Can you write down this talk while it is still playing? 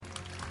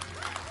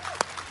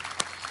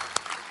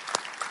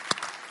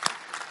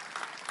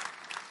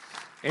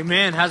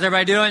Amen. How's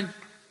everybody doing?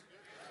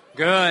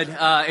 Good.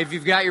 If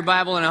you've got your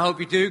Bible, and I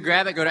hope you do,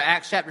 grab it. Go to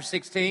Acts chapter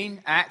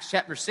 16. Acts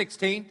chapter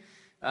 16.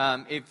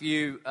 If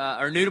you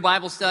are new to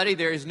Bible study,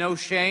 there is no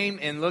shame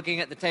in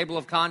looking at the table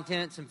of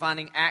contents and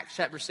finding Acts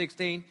chapter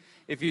 16.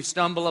 If you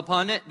stumble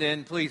upon it,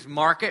 then please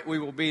mark it. We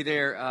will be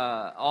there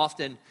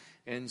often.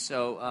 And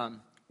so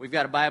we've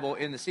got a Bible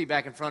in the seat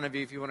back in front of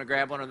you if you want to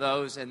grab one of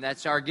those. And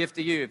that's our gift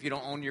to you. If you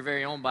don't own your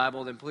very own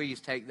Bible, then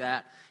please take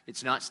that.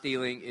 It's not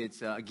stealing.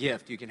 It's a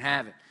gift. You can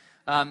have it.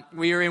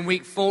 We are in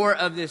week 4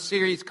 of this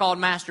series called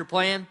Master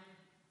Plan.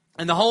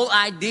 And the whole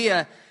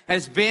idea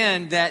has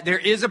been that there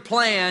is a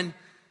plan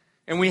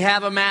and we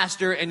have a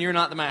master and you're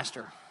not the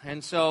master.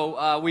 And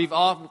so we've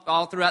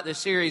all throughout this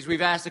series,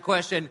 we've asked the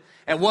question,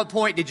 at what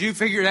point did you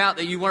figure out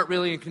that you weren't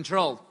really in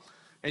control?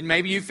 And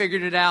maybe you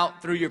figured it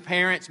out through your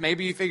parents.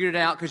 Maybe you figured it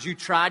out because you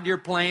tried your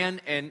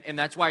plan, and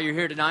that's why you're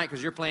here tonight,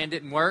 because your plan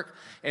didn't work.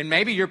 And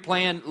maybe your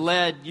plan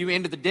led you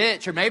into the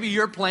ditch, or maybe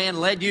your plan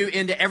led you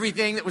into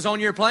everything that was on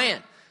your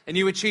plan. And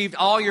you achieved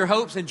all your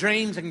hopes and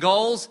dreams and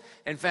goals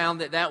and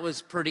found that that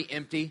was pretty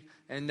empty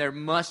and there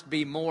must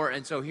be more.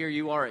 And so here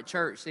you are at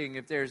church seeing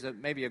if there's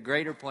maybe a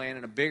greater plan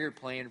and a bigger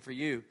plan for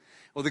you.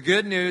 Well, the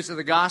good news of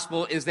the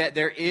gospel is that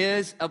there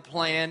is a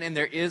plan and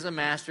there is a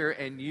master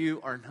and you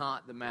are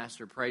not the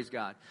master. Praise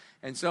God.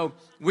 And so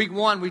week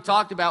 1, we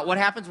talked about what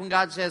happens when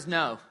God says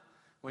no.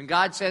 When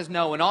God says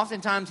no, and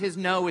oftentimes his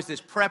no is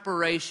this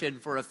preparation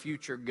for a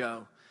future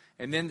go.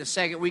 And then the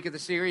second week of the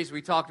series,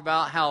 we talked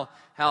about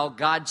how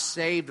God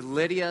saved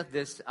Lydia,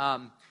 this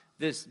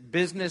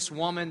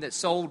businesswoman that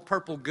sold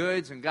purple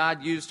goods, and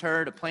God used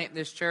her to plant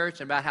this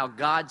church, and about how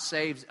God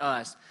saves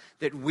us,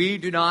 that we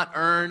do not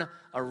earn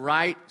a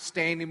right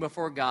standing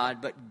before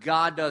God, but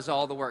God does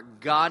all the work.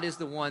 God is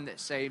the one that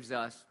saves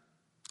us.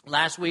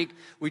 Last week,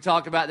 we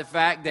talked about the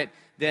fact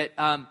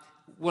that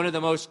one of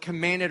the most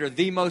commanded, or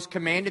the most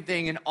commanded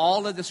thing in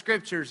all of the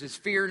scriptures is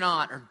fear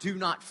not, or do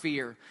not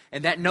fear.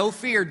 And that no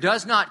fear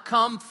does not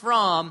come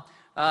from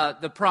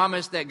the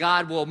promise that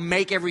God will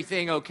make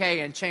everything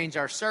okay and change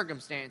our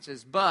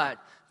circumstances, but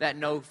that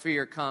no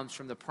fear comes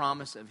from the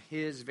promise of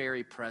his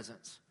very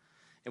presence.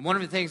 And one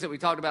of the things that we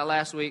talked about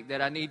last week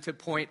that I need to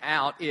point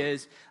out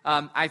is,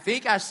 I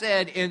think I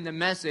said in the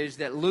message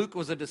that Luke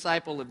was a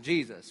disciple of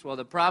Jesus. Well,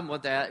 the problem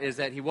with that is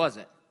that he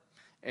wasn't.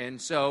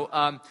 And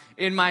so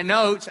in my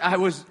notes, I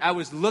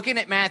was looking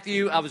at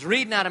Matthew, I was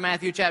reading out of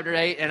Matthew chapter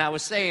 8, and I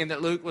was saying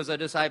that Luke was a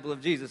disciple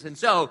of Jesus. And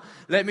so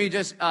let me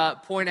just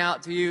point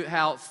out to you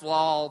how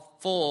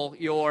flaw-full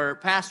your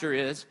pastor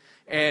is,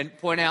 and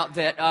point out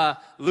that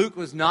Luke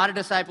was not a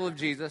disciple of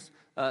Jesus.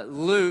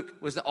 Luke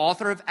was the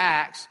author of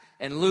Acts,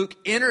 and Luke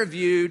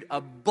interviewed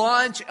a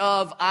bunch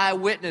of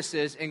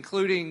eyewitnesses,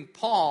 including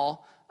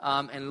Paul,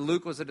 and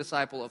Luke was a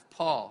disciple of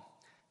Paul.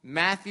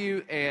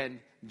 Matthew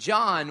and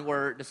John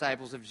were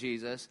disciples of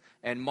Jesus,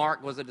 and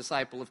Mark was a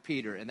disciple of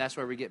Peter. And that's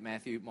where we get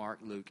Matthew, Mark,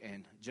 Luke,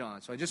 and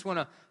John. So I just want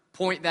to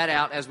point that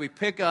out as we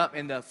pick up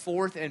in the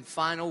 4th and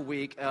final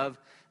week of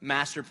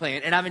Master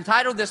Plan. And I've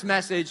entitled this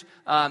message,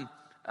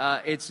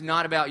 It's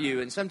Not About You.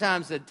 And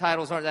sometimes the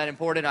titles aren't that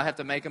important. I have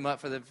to make them up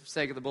for the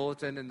sake of the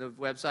bulletin and the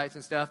websites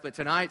and stuff. But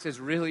tonight's is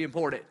really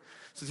important.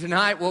 So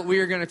tonight what we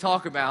are going to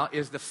talk about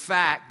is the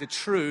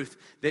truth,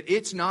 that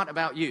it's not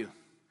about you.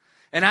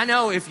 And I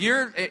know if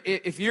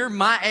you're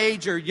my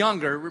age or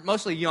younger,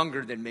 mostly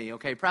younger than me,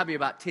 okay, probably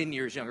about 10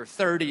 years younger,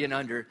 30 and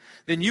under,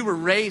 then you were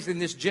raised in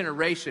this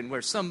generation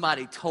where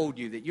somebody told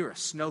you that you're a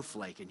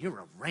snowflake and you're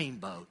a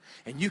rainbow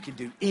and you can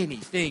do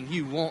anything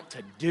you want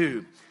to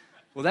do.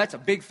 Well, that's a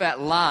big fat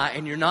lie,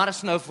 and you're not a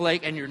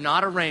snowflake and you're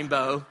not a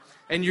rainbow,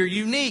 and you're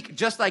unique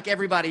just like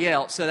everybody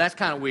else, so that's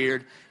kind of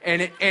weird.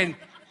 And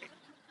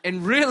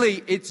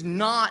really, it's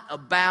not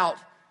about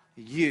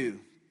you.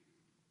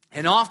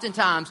 And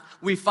oftentimes,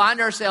 we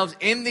find ourselves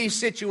in these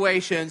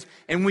situations,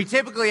 and we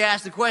typically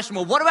ask the question,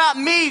 well, what about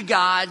me,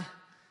 God?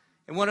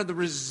 And one of the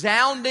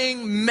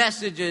resounding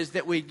messages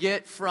that we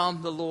get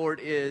from the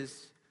Lord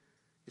is,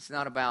 it's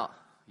not about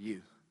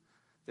you.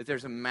 That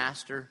there's a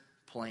master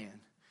plan,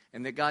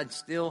 and that God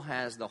still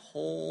has the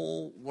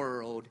whole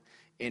world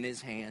in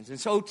his hands. And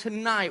so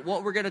tonight,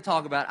 what we're going to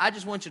talk about, I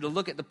just want you to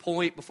look at the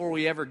point before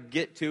we ever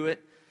get to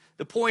it.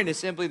 The point is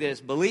simply this: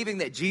 believing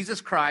that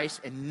Jesus Christ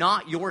and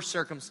not your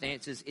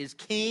circumstances is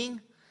king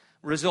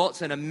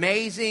results in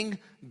amazing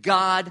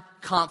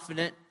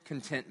God-confident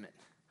contentment.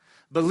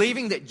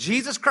 Believing that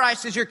Jesus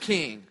Christ is your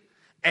king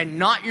and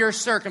not your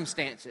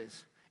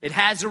circumstances, it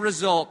has a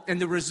result,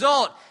 and the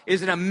result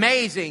is an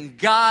amazing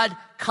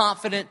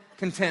God-confident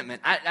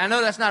contentment. I know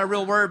that's not a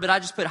real word, but I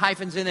just put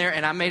hyphens in there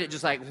and I made it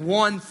just like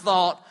one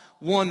thought,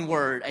 one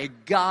word: a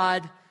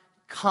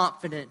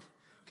God-confident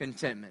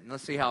contentment. And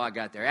let's see how I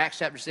got there. Acts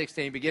chapter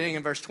 16, beginning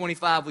in verse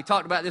 25. We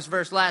talked about this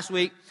verse last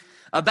week.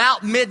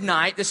 About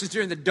midnight, this is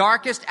during the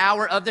darkest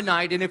hour of the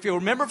night. And if you'll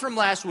remember from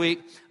last week,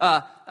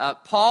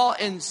 Paul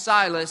and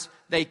Silas,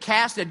 They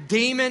cast a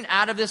demon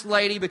out of this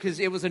lady because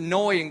it was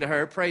annoying to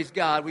her. Praise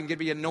God, we can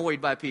be annoyed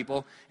by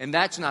people, and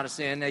that's not a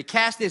sin. They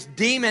cast this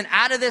demon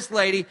out of this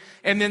lady,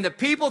 and then the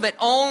people that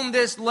own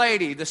this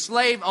lady, the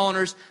slave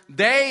owners,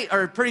 they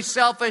are pretty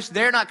selfish.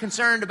 They're not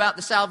concerned about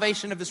the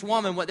salvation of this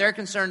woman. What they're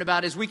concerned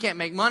about is we can't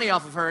make money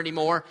off of her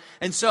anymore.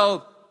 And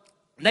so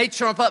they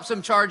trump up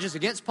some charges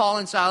against Paul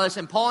and Silas,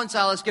 and Paul and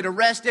Silas get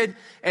arrested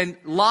and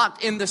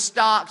locked in the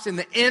stocks in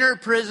the inner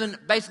prison,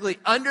 basically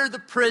under the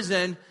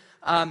prison.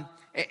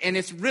 And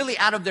it's really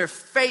out of their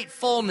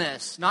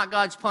faithfulness, not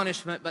God's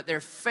punishment, but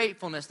their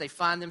faithfulness, they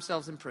find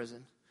themselves in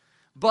prison.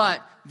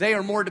 But they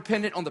are more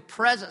dependent on the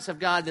presence of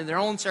God than their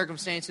own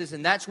circumstances,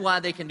 and that's why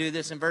they can do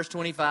this in verse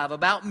 25.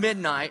 About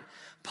midnight,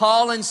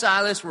 Paul and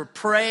Silas were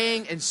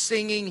praying and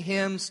singing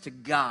hymns to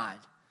God.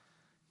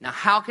 Now,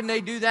 how can they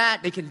do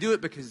that? They can do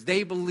it because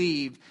they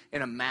believed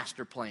in a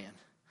master plan.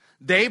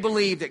 They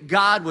believed that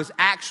God was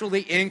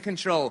actually in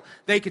control.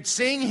 They could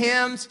sing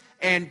hymns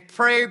and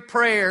pray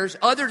prayers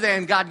other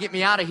than, God, get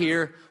me out of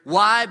here.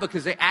 Why?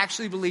 Because they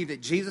actually believed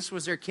that Jesus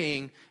was their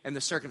king and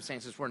the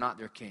circumstances were not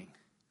their king.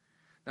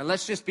 Now,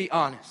 let's just be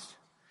honest.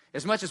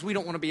 As much as we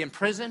don't want to be in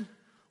prison,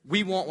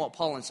 we want what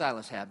Paul and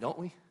Silas have, don't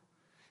we?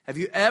 Have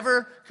you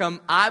ever come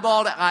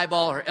eyeball to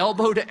eyeball or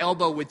elbow to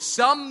elbow with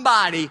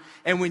somebody,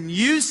 and when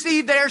you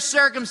see their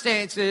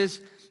circumstances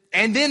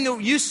and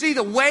then you see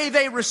the way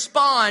they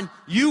respond,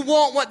 you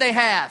want what they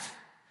have?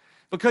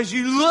 Because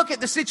you look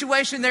at the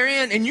situation they're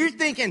in and you're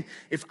thinking,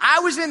 if I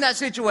was in that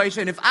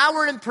situation, if I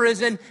were in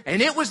prison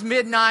and it was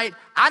midnight,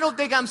 I don't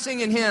think I'm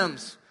singing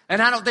hymns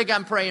and I don't think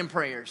I'm praying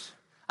prayers.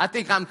 I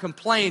think I'm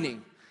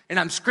complaining and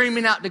I'm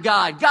screaming out to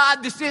God,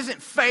 God, this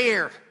isn't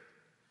fair.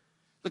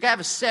 Look, I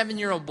have a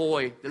 7-year-old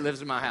boy that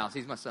lives in my house.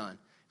 He's my son.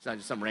 He's not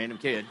just some random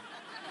kid.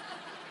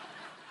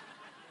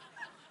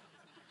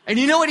 And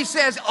you know what he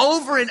says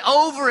over and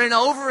over and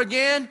over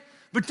again?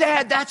 But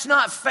Dad, that's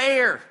not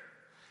fair.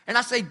 And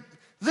I say,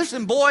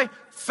 listen, boy,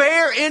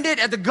 fair ended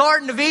at the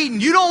Garden of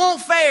Eden. You don't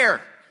want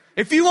fair.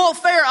 If you want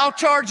fair, I'll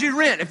charge you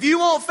rent. If you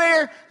want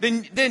fair,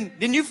 then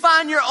you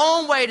find your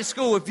own way to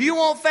school. If you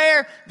want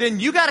fair,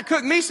 then you got to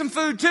cook me some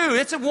food too.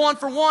 It's a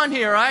 1-for-1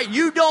 here, right?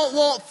 You don't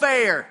want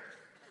fair.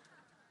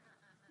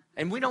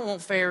 And we don't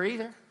want fair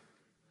either.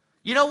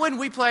 You know when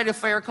we play the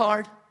fair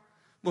card?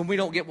 When we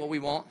don't get what we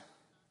want.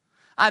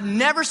 I've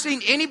never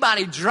seen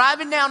anybody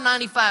driving down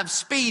 95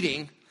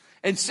 speeding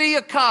and see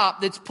a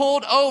cop that's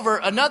pulled over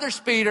another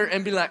speeder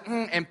and be like,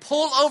 and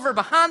pull over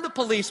behind the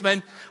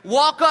policeman,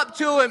 walk up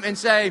to him and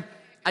say,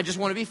 I just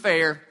want to be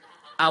fair,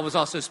 I was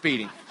also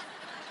speeding.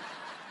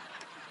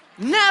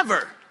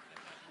 Never.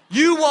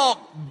 You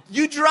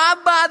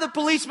drive by the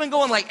policeman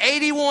going like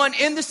 81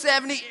 in the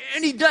 70,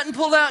 and he doesn't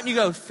pull out, and you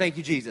go, thank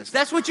you, Jesus.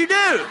 That's what you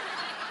do.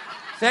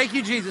 Thank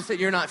you, Jesus, that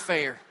you're not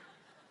fair.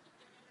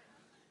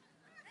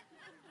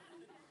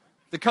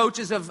 The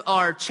coaches of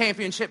our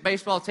championship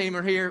baseball team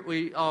are here.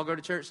 We all go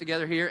to church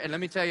together here. And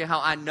let me tell you how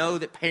I know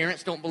that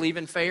parents don't believe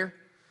in fair.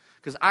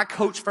 Because I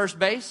coach first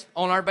base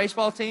on our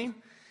baseball team.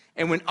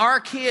 And when our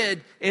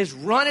kid is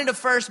running to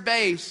first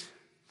base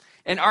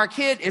and our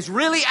kid is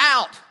really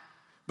out,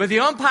 but the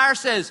umpire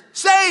says,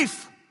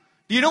 safe,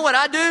 do you know what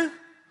I do?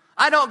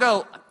 I don't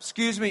go,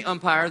 excuse me,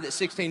 umpire, that's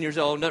 16 years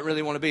old, doesn't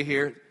really want to be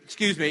here.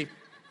 Excuse me.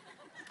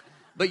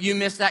 But you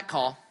missed that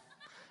call.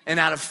 And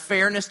out of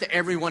fairness to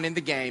everyone in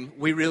the game,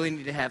 we really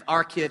need to have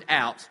our kid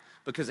out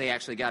because they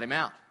actually got him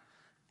out.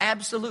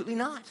 Absolutely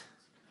not.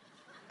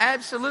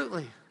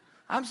 Absolutely.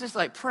 I'm just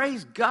like,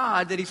 praise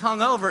God that he's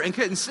hung over and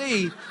couldn't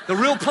see the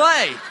real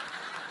play.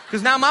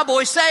 Because now my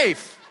boy's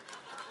safe.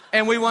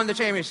 And we won the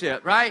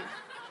championship, right?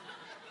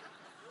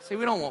 See,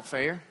 we don't want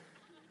fair.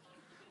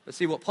 But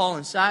see, what Paul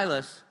and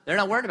Silas, they're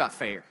not worried about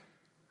fair.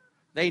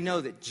 They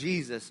know that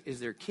Jesus is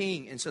their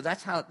king. And so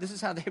this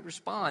is how they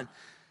respond.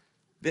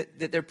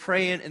 That they're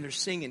praying and they're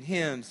singing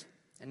hymns.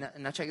 And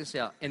now check this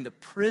out. And the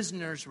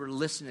prisoners were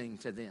listening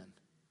to them.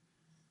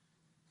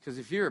 Because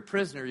if you're a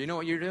prisoner, you know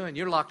what you're doing?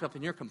 You're locked up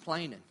and you're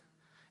complaining.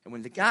 And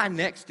when the guy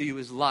next to you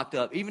is locked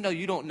up, even though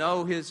you don't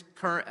know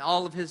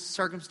all of his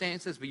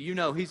circumstances, but you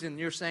know he's in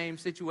your same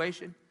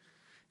situation.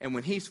 And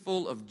when he's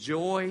full of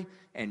joy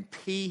and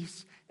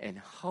peace and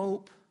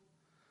hope,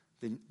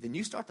 then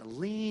you start to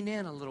lean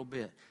in a little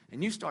bit.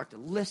 And you start to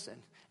listen.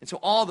 And so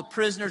all the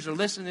prisoners are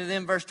listening to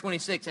them, verse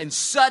 26. And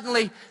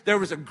suddenly there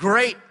was a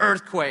great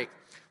earthquake,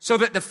 so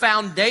that the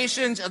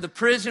foundations of the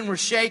prison were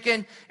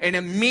shaken. And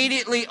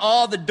immediately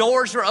all the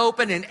doors were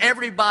open and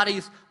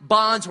everybody's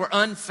bonds were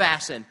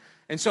unfastened.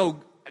 And so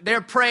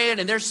they're praying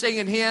and they're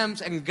singing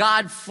hymns and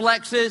God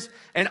flexes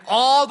and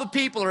all the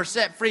people are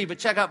set free. But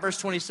check out verse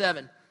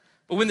 27.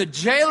 But when the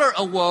jailer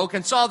awoke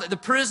and saw that the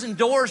prison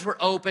doors were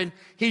open,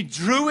 he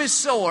drew his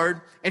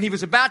sword and he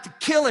was about to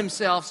kill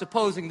himself,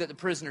 supposing that the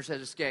prisoners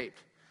had escaped.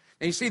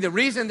 And you see, the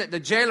reason that the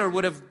jailer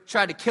would have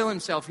tried to kill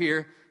himself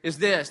here is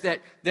this,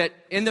 that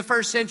in the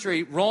first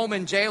century,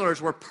 Roman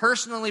jailers were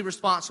personally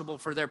responsible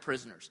for their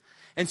prisoners.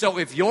 And so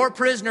if your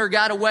prisoner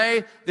got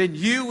away, then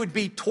you would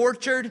be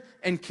tortured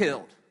and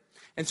killed.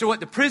 And so what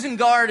the prison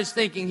guard is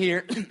thinking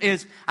here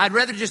is, I'd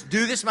rather just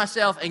do this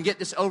myself and get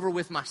this over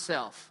with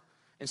myself.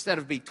 instead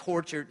of be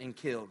tortured and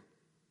killed.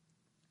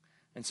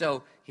 And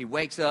so he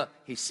wakes up,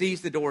 he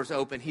sees the doors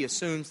open, he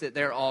assumes that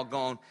they're all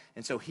gone,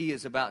 and so he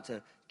is about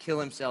to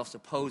kill himself,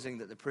 supposing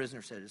that the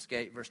prisoners had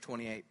escaped. Verse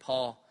 28,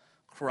 Paul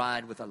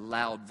cried with a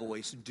loud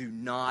voice, "Do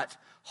not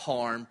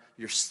harm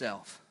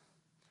yourself."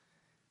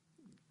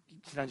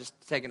 Can I just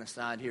take an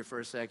aside here for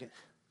a second?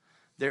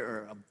 There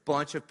are a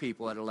bunch of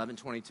people at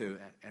 1122,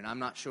 and I'm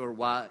not sure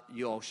why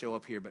you all show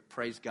up here, but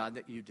praise God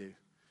that you do.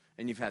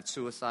 And you've had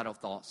suicidal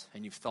thoughts,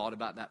 and you've thought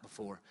about that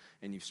before,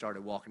 and you've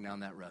started walking down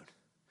that road.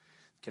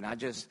 Can I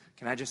just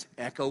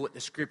echo what the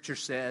scripture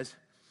says?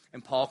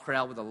 And Paul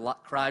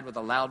cried with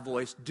a loud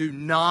voice, "Do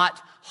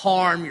not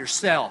harm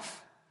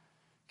yourself."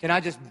 Can I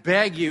just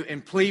beg you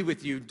and plead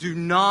with you, do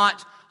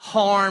not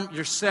harm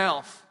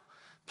yourself.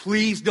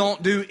 Please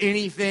don't do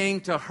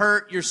anything to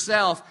hurt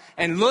yourself.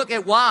 And look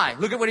at why.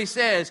 Look at what he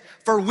says.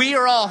 For we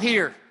are all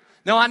here.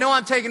 Now, I know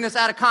I'm taking this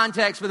out of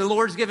context, but the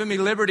Lord's given me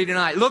liberty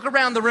tonight. Look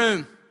around the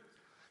room.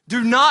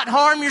 Do not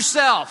harm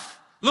yourself.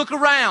 Look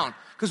around,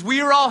 because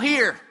we are all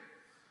here.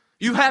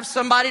 You have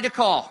somebody to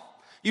call.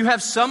 You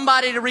have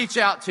somebody to reach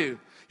out to.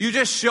 You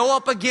just show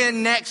up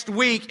again next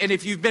week, and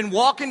if you've been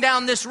walking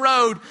down this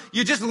road,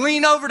 you just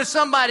lean over to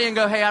somebody and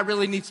go, "Hey, I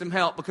really need some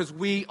help," because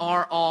we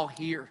are all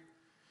here.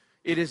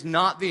 It is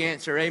not the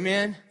answer,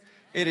 amen?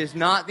 It is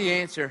not the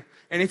answer.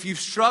 And if you've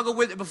struggled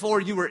with it before,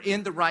 you are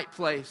in the right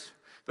place,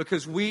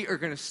 because we are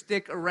going to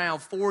stick around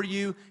for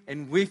you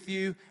and with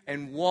you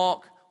and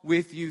walk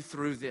with you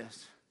through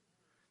this.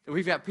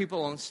 We've got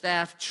people on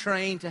staff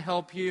trained to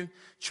help you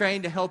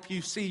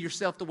see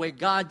yourself the way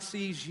God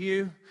sees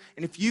you.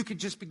 And if you could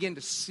just begin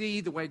to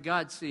see the way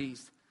God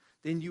sees,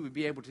 then you would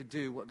be able to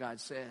do what God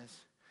says.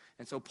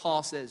 And so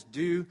Paul says,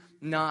 do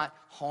not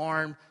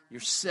harm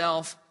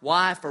yourself.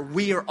 Why? For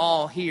we are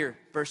all here.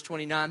 Verse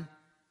 29.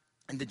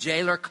 And the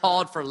jailer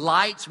called for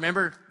lights.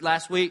 Remember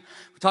last week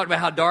we talked about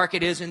how dark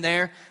it is in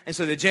there. And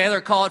so the jailer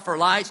called for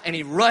lights, and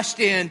he rushed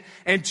in,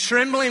 and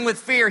trembling with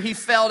fear, he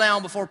fell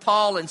down before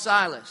Paul and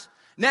Silas.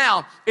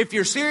 Now, if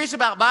you're serious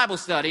about Bible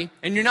study,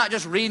 and you're not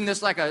just reading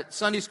this like a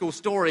Sunday school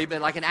story,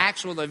 but like an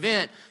actual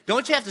event,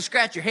 don't you have to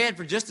scratch your head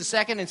for just a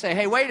second and say,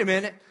 "Hey, wait a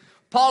minute,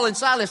 Paul and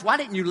Silas, why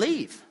didn't you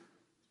leave?"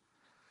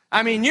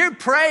 I mean, you're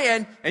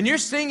praying, and you're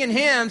singing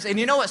hymns, and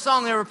you know what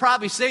song they were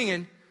probably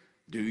singing?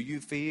 "Do you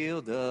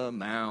feel the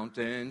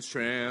mountains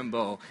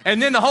tremble?"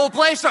 And then the whole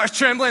place starts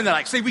trembling. They're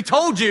like, "See, we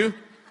told you.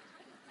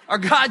 Our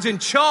God's in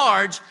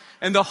charge."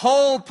 And the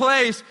whole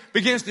place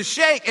begins to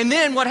shake. And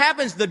then what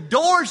happens? The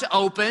doors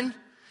open.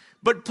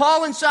 But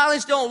Paul and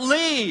Silas don't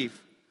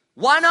leave.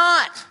 Why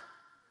not?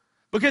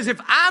 Because if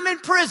I'm in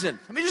prison,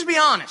 let me just be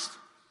honest.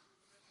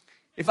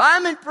 If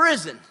I'm in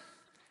prison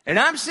and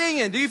I'm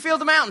singing, "Do you feel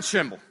the mountains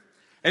tremble?"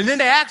 And then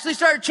they actually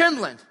start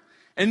trembling.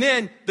 And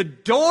then the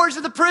doors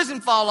of the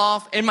prison fall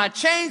off and my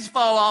chains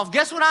fall off.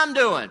 Guess what I'm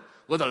doing?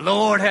 Well, the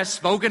Lord has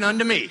spoken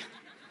unto me.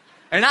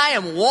 And I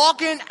am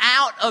walking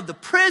out of the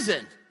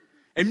prison.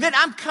 And then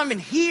I'm coming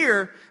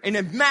here, and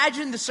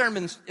imagine the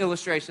sermon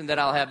illustration that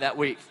I'll have that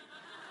week.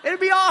 It'd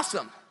be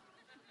awesome.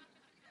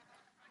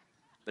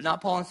 But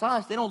not Paul and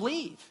Silas. They don't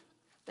leave.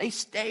 They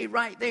stay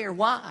right there.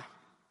 Why?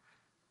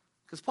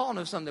 Because Paul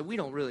knows something that we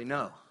don't really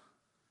know.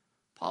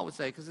 Paul would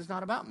say, because it's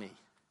not about me.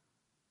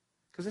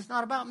 Because it's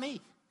not about me.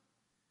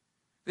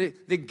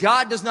 That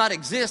God does not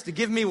exist to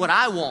give me what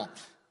I want.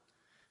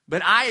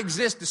 But I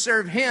exist to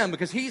serve him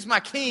because he's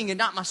my king and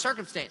not my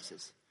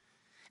circumstances.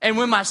 And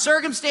when my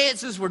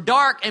circumstances were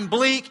dark and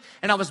bleak,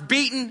 and I was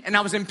beaten, and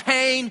I was in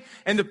pain,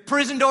 and the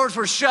prison doors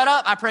were shut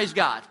up, I praised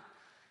God.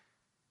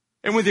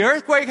 And when the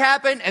earthquake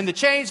happened, and the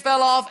chains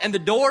fell off, and the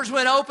doors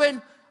went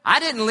open, I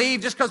didn't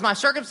leave just because my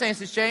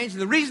circumstances changed.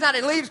 And the reason I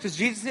didn't leave is because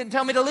Jesus didn't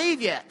tell me to leave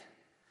yet.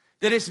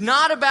 That it's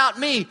not about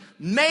me.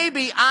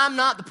 Maybe I'm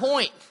not the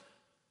point.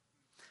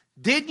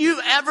 Did you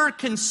ever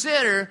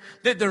consider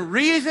that the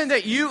reason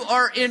that you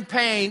are in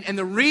pain and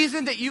the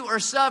reason that you are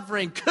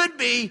suffering could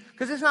be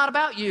because it's not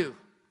about you?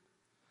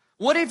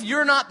 What if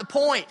you're not the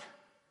point?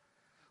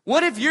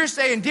 What if you're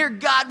saying, "Dear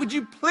God, would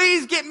you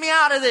please get me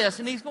out of this?"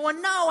 And he's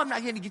going, "No, I'm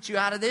not going to get you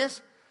out of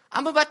this.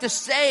 I'm about to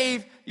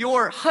save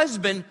your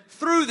husband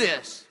through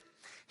this."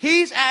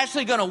 He's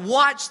actually going to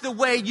watch the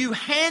way you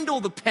handle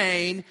the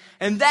pain,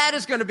 and that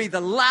is going to be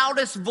the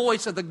loudest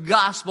voice of the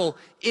gospel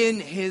in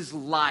his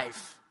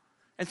life.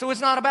 And so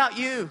it's not about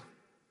you.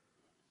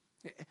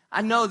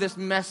 I know this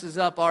messes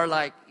up our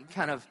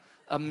kind of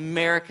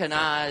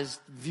Americanized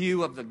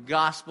view of the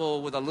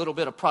gospel with a little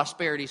bit of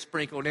prosperity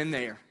sprinkled in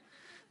there.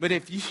 But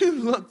if you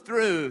look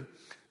through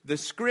the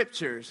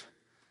scriptures,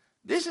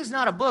 this is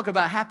not a book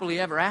about happily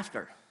ever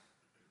after.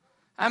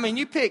 I mean,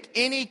 you pick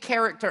any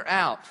character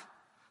out.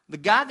 The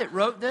guy that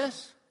wrote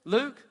this,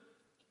 Luke,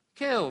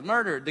 killed,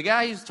 murdered. The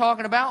guy he's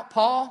talking about,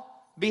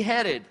 Paul,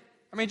 beheaded.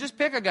 I mean, just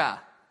pick a guy.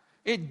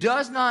 It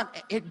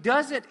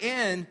doesn't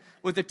end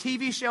with a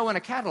TV show and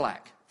a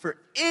Cadillac for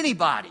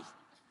anybody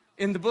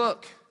in the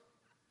book.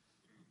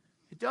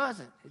 It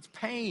doesn't. It's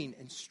pain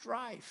and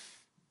strife.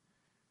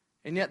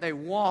 And yet they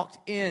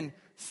walked in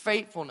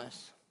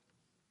faithfulness.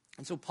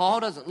 And so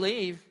Paul doesn't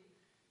leave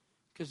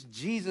because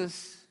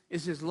Jesus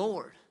is his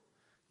Lord,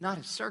 not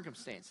his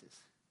circumstances.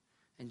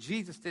 And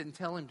Jesus didn't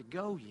tell him to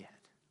go yet.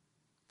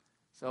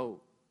 So,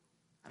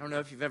 I don't know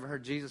if you've ever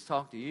heard Jesus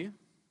talk to you,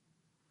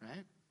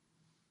 right?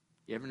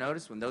 You ever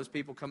notice when those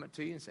people come up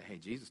to you and say, hey,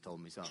 Jesus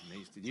told me something?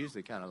 He's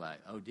usually kind of like,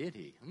 oh, did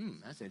he?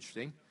 That's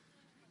interesting.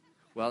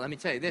 Well, let me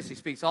tell you this. He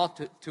speaks all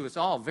to us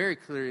all very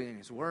clearly in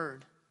his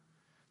word.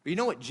 But you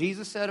know what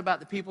Jesus said about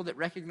the people that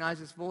recognize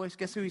his voice?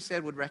 Guess who he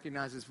said would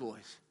recognize his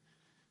voice?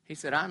 He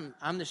said,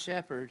 I'm the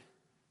shepherd,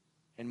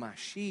 and my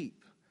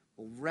sheep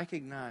will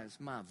recognize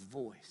my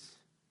voice.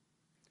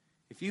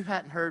 If you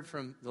hadn't heard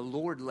from the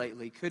Lord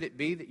lately, could it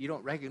be that you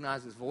don't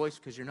recognize his voice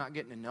because you're not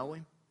getting to know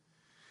him?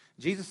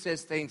 Jesus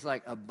says things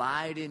like,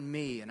 abide in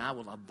me, and I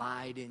will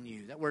abide in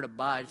you. That word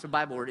abide, it's a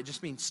Bible word. It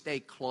just means stay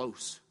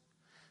close.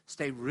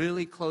 Stay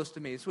really close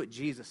to me. That's what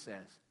Jesus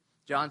says.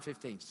 John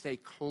 15, stay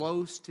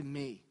close to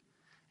me,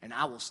 and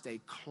I will stay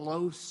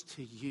close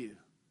to you.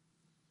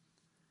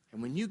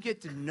 And when you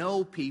get to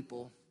know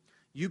people,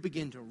 you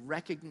begin to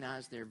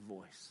recognize their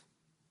voice.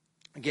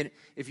 Again,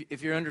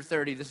 if you're under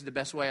 30, this is the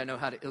best way I know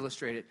how to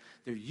illustrate it.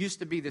 There used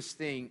to be this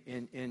thing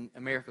in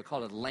America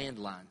called a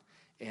landline.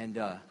 And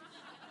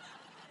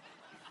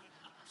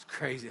it's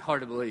crazy,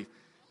 hard to believe.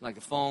 Like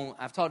a phone,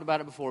 I've talked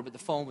about it before, but the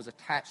phone was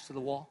attached to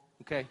the wall,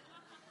 okay?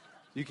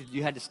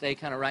 You had to stay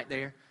kind of right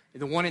there.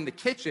 And the one in the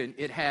kitchen,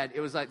 it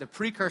was like the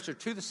precursor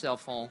to the cell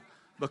phone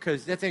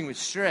because that thing would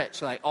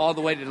stretch like all the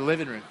way to the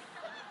living room.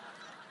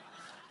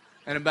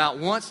 And about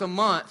once a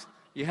month,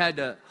 you had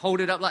to hold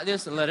it up like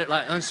this and let it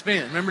like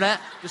unspin. Remember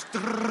that? Just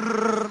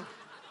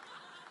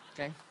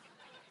okay.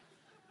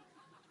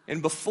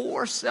 And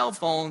before cell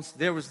phones,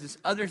 there was this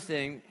other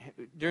thing.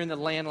 During the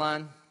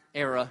landline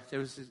era, there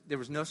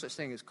was no such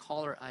thing as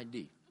caller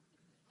ID.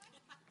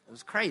 It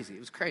was crazy. It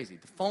was crazy.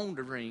 The phone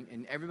would ring,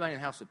 and everybody in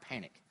the house would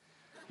panic.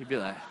 You'd be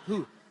like,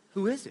 who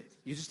is it?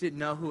 You just didn't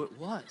know who it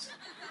was.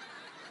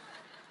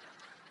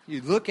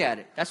 You'd look at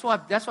it. That's why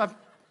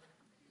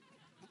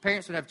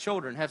parents would have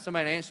children, have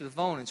somebody answer the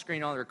phone and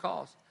screen all their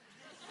calls.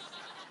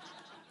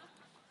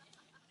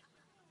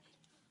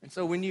 And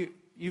so when you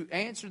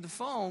answer the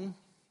phone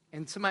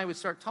and somebody would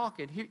start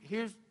talking,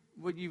 here's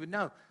what you would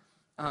know.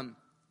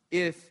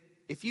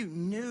 If you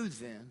knew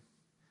them,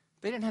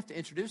 they didn't have to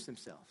introduce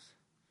themselves.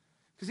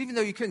 Because even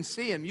though you couldn't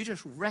see them, you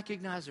just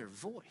recognize their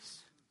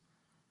voice.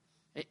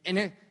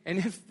 And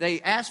if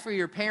they asked for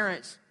your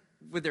parents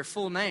with their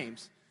full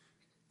names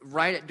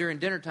during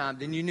dinner time,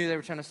 then you knew they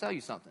were trying to sell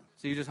you something.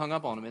 So you just hung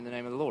up on them in the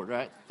name of the Lord,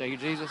 right? Thank you,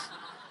 Jesus.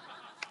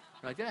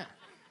 Like that.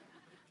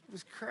 It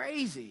was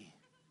crazy.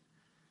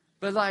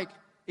 But like,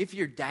 if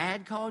your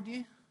dad called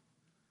you,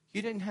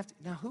 you didn't have to,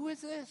 now who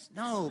is this?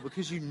 No,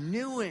 because you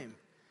knew him.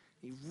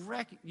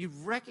 You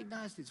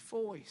recognized his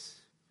voice.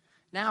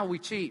 Now we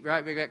cheat,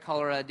 right? We got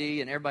caller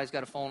ID and everybody's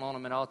got a phone on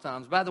them at all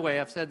times. By the way,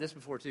 I've said this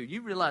before too.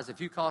 You realize if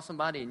you call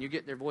somebody and you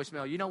get their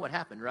voicemail, you know what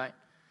happened, right?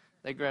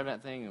 They grabbed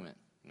that thing and went,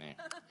 nah,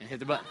 and hit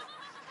the button.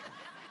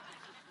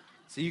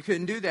 So you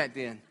couldn't do that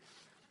then.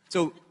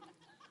 So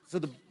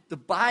the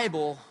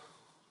Bible,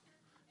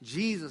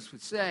 Jesus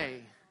would say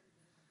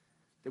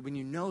that when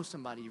you know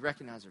somebody, you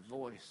recognize their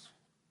voice.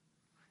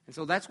 And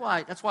so that's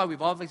why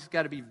we've always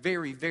got to be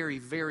very, very,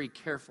 very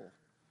careful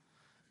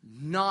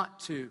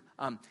not to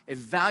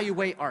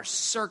evaluate our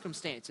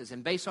circumstances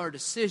and base our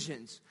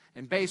decisions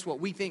and base what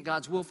we think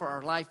God's will for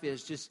our life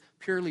is just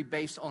purely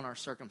based on our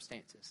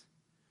circumstances.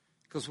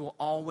 Because we'll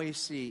always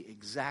see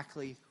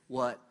exactly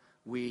what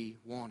we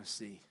want to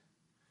see.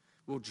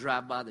 We'll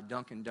drive by the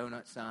Dunkin'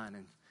 Donut sign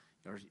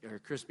or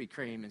Krispy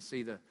Kreme and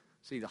see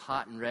the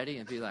hot and ready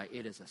and be like,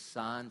 it is a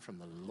sign from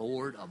the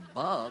Lord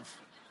above,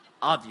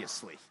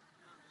 obviously.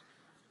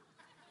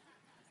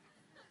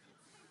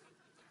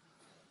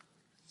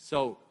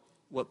 So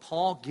what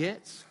Paul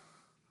gets,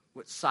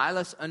 what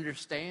Silas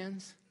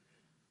understands,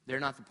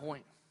 they're not the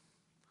point.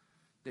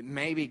 That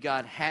maybe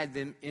God had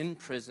them in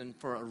prison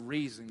for a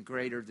reason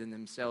greater than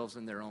themselves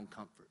and their own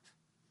comfort.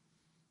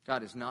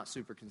 God is not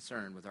super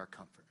concerned with our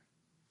comfort.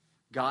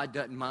 God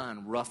doesn't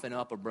mind roughing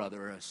up a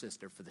brother or a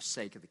sister for the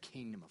sake of the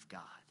kingdom of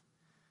God.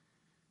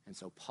 And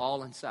so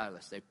Paul and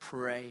Silas, they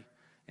pray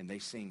and they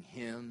sing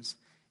hymns,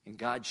 and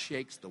God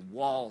shakes the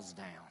walls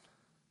down,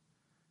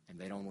 and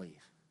they don't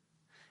leave.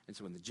 And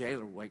so when the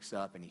jailer wakes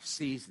up and he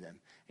sees them,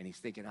 and he's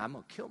thinking, I'm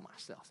going to kill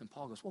myself. And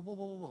Paul goes,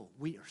 whoa,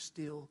 we are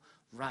still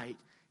right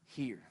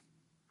here.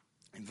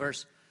 In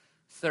verse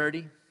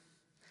 30,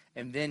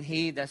 and then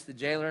that's the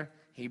jailer,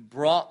 he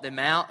brought them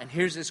out. And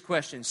here's this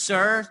question,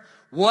 Sir,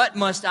 what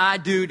must I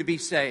do to be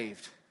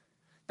saved?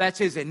 That's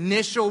his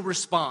initial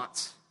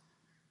response.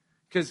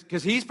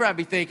 Because he's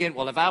probably thinking,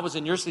 well, if I was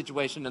in your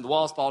situation and the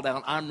walls fall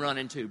down, I'm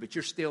running too, but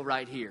you're still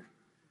right here.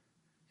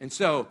 And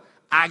so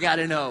I got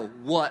to know,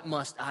 what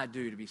must I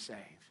do to be saved?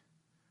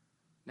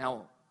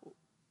 Now,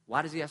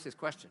 why does he ask this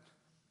question?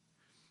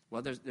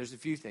 Well, there's a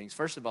few things.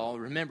 First of all,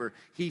 remember,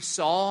 he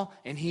saw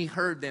and he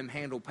heard them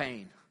handle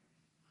pain.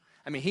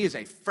 I mean, he is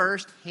a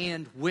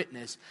first-hand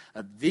witness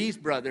of these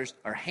brothers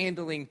are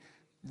handling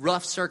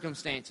rough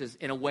circumstances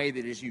in a way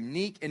that is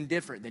unique and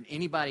different than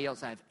anybody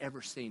else I've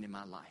ever seen in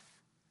my life.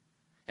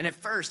 And at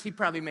first, he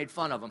probably made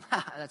fun of them.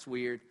 Ha, that's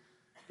weird.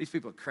 These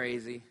people are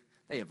crazy.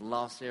 They have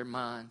lost their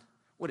mind.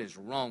 What is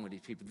wrong with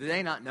these people? Do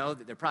they not know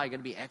that they're probably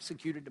going to be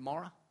executed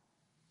tomorrow?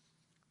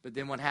 But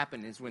then what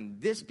happened is when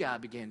this guy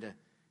began to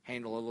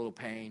handle a little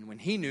pain, when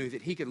he knew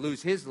that he could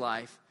lose his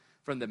life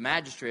from the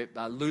magistrate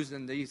by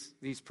losing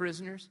these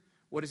prisoners,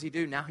 what does he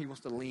do? Now he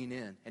wants to lean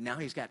in, and now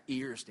he's got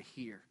ears to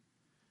hear.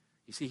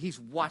 You see, he's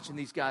watching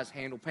these guys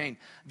handle pain.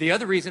 The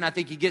other reason I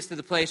think he gets to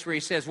the place where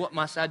he says, what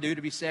must I do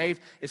to be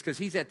saved, is because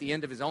he's at the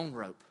end of his own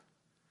rope.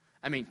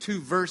 I mean,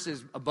 2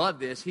 verses above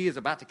this, he is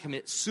about to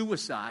commit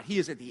suicide. He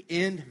is at the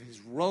end of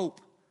his rope.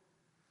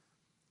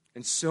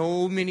 And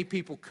so many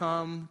people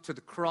come to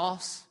the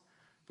cross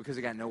because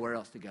they got nowhere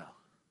else to go.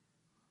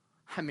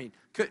 I mean,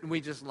 couldn't we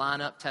just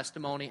line up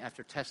testimony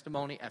after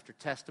testimony after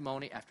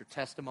testimony after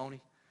testimony?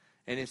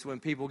 And it's when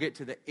people get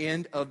to the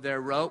end of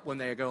their rope when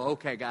they go,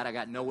 okay, God, I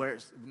got nowhere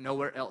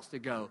else to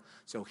go.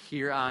 So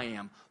here I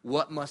am.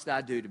 What must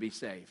I do to be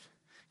saved?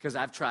 Because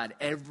I've tried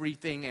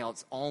everything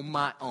else on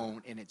my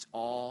own, and it's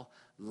all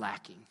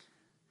lacking.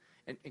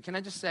 And can I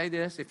just say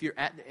this? If you're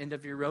at the end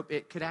of your rope,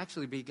 it could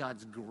actually be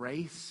God's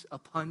grace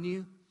upon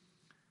you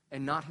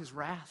and not his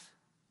wrath.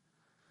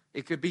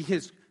 It could be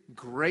his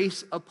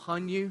grace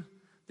upon you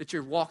that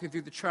you're walking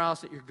through the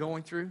trials that you're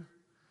going through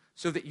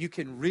so that you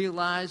can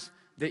realize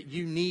that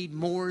you need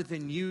more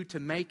than you to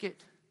make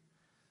it.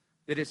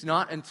 That it's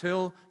not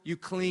until you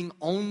cling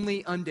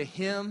only unto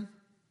him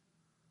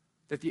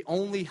that the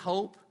only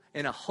hope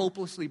in a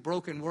hopelessly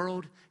broken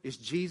world is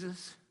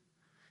Jesus.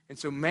 And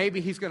so maybe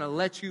he's going to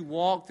let you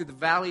walk through the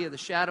valley of the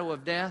shadow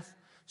of death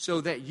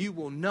so that you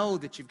will know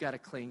that you've got to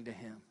cling to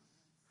him.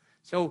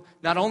 So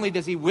not only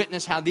does he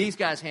witness how these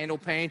guys handle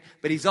pain,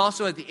 but he's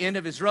also at the end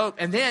of his rope.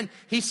 And then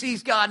he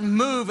sees God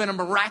move in a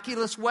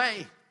miraculous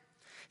way.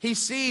 He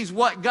sees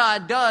what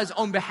God does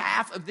on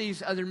behalf of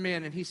these other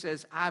men. And he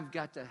says, I've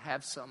got to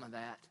have some of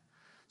that.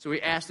 So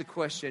he asks the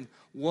question,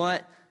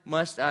 what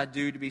must I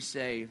do to be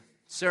saved?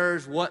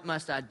 Sirs, what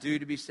must I do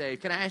to be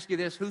saved? Can I ask you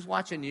this? Who's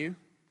watching you?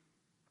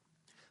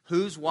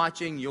 Who's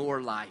watching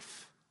your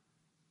life?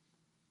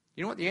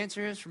 You know what the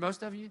answer is for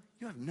most of you?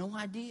 You have no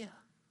idea.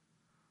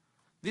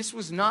 This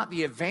was not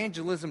the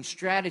evangelism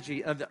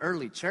strategy of the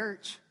early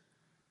church.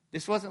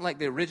 This wasn't like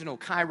the original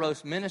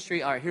Kairos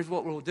ministry. All right, here's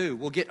what we'll do.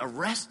 We'll get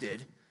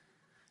arrested,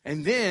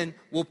 and then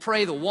we'll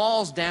pray the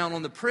walls down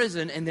on the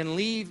prison and then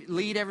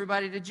lead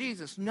everybody to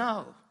Jesus.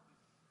 No.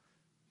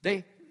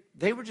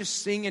 They were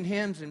just singing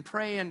hymns and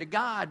praying to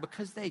God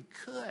because they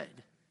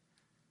could.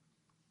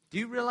 Do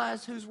you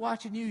realize who's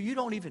watching you? You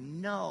don't even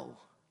know.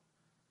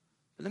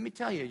 But let me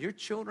tell you, your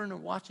children are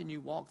watching you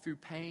walk through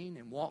pain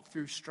and walk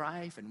through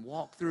strife and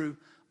walk through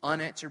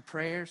unanswered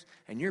prayers.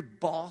 And your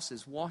boss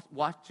is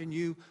watching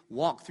you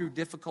walk through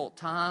difficult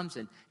times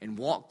and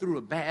walk through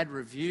a bad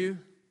review.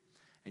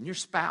 And your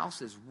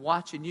spouse is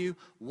watching you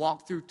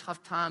walk through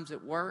tough times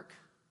at work.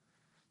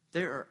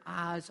 There are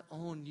eyes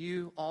on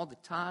you all the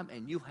time,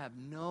 and you have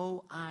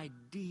no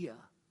idea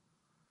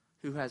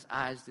who has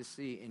eyes to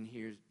see and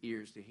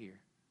ears to hear.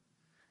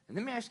 And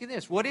let me ask you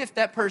this. What if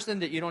that person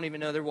that you don't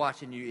even know they're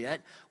watching you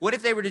yet, what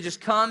if they were to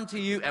just come to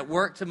you at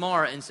work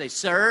tomorrow and say,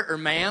 sir or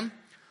ma'am,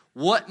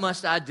 what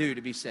must I do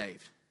to be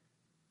saved?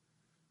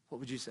 What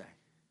would you say?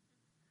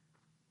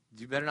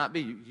 You better not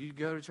be. You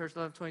go to church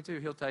 1122,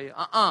 he'll tell you,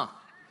 I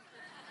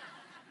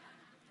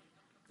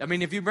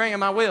mean, if you bring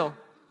him, I will.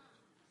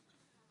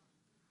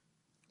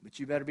 But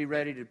you better be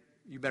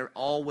you better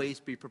always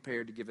be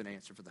prepared to give an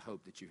answer for the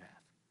hope that you have.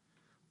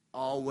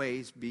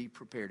 Always be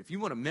prepared. If you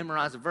want to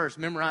memorize a verse,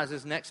 memorize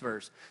this next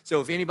verse.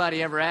 So if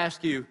anybody ever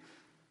asks you,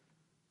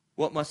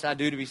 what must I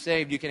do to be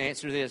saved? You can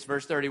answer this.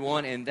 Verse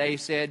 31, and they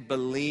said,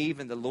 believe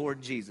in the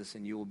Lord Jesus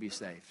and you will be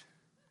saved.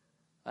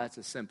 That's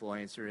a simple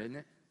answer, isn't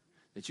it?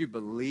 That you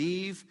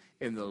believe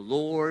in the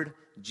Lord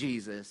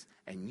Jesus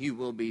and you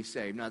will be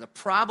saved. Now, the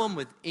problem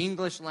with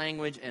English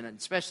language, and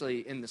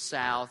especially in the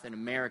South and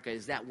America,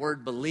 is that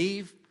word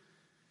believe.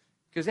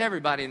 Because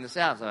everybody in the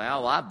South says, oh,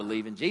 well, I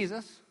believe in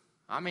Jesus.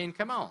 I mean,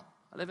 come on.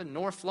 I live in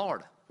North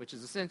Florida, which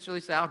is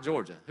essentially South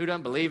Georgia. Who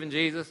doesn't believe in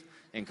Jesus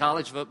in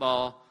college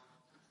football,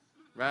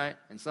 right,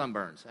 and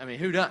sunburns? I mean,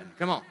 who doesn't?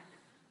 Come on.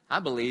 I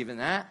believe in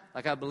that,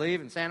 like I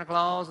believe in Santa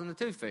Claus and the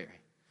Tooth Fairy.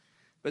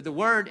 But the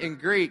word in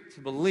Greek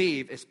to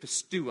believe is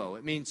pisteuo.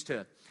 It means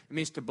to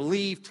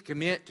believe, to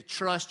commit, to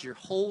trust your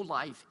whole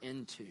life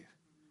into.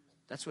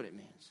 That's what it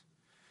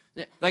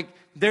means. Like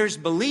there's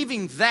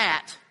believing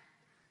that,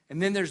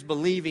 and then there's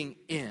believing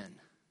in.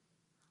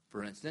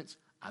 For instance,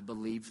 I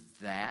believe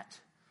that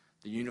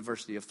the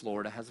University of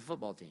Florida has a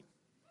football team.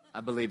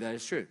 I believe that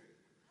is true.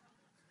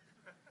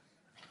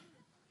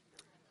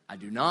 I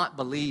do not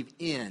believe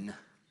in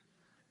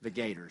the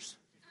Gators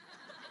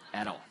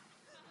at all.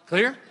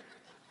 Clear?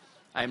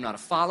 I am not a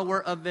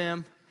follower of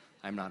them.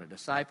 I'm not a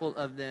disciple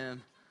of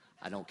them.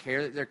 I don't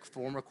care that their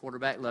former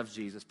quarterback loves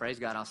Jesus. Praise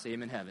God, I'll see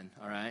him in heaven,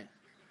 all right?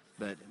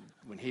 But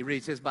when he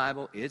reads his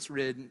Bible, it's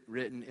written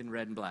in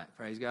red and black.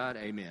 Praise God,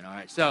 amen. All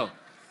right, so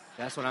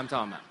that's what I'm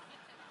talking about.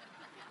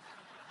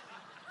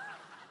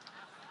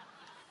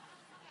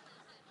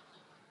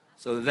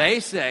 So they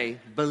say,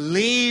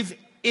 believe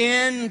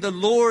in the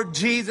Lord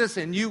Jesus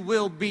and you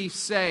will be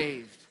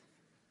saved.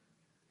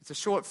 It's a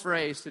short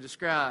phrase to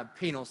describe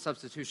penal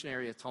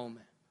substitutionary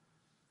atonement.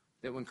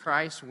 That when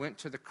Christ went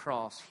to the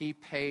cross, he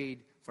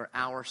paid for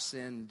our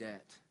sin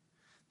debt.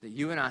 That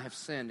you and I have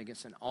sinned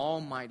against an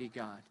almighty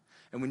God.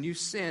 And when you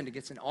sinned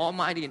against an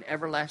almighty and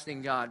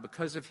everlasting God,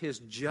 because of his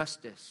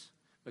justice,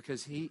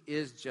 because he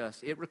is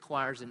just, it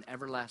requires an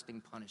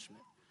everlasting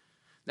punishment.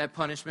 That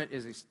punishment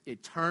is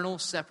eternal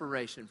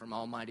separation from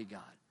almighty God.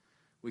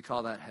 We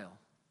call that hell.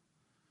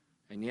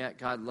 And yet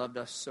God loved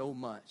us so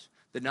much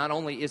that not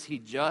only is he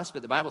just,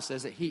 but the Bible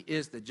says that he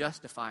is the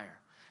justifier.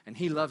 And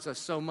he loves us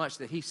so much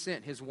that he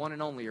sent his one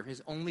and only, or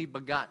his only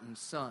begotten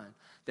Son,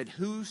 that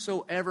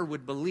whosoever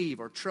would believe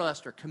or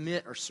trust or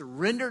commit or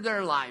surrender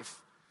their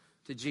life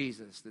to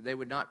Jesus, that they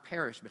would not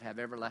perish but have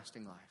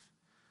everlasting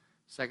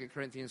life. 2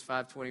 Corinthians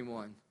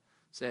 5:21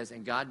 says,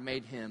 and God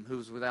made him who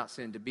was without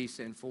sin to be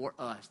sin for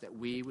us, that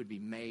we would be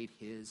made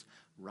his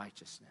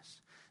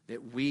righteousness.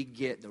 That we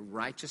get the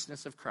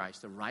righteousness of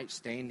Christ, the right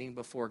standing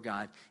before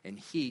God, and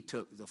he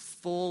took the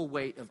full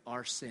weight of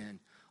our sin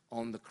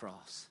on the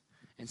cross.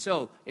 And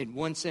so, in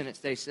one sentence,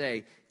 they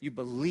say, you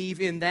believe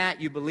in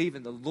that, you believe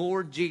in the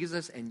Lord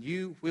Jesus, and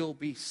you will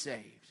be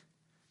saved.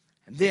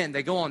 And then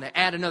they go on to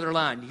add another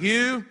line,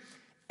 you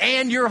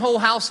and your whole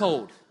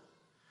household.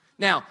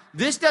 Now,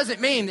 this doesn't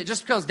mean that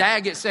just because dad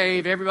gets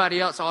saved, everybody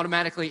else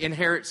automatically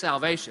inherits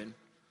salvation,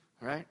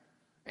 right?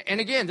 And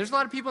again, there's a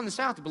lot of people in the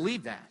South that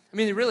believe that. I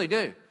mean, they really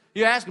do.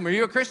 You ask them, are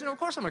you a Christian? Of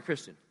course I'm a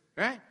Christian,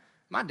 right?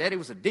 My daddy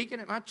was a deacon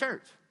at my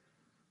church.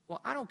 Well,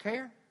 I don't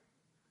care.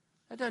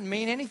 That doesn't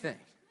mean anything,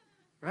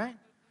 right?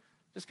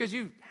 Just because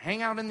you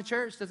hang out in the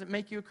church doesn't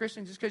make you a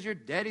Christian. Just because your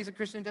daddy's a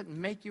Christian doesn't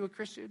make you a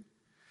Christian.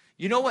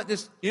 You know what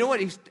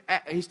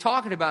he's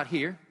talking about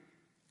here?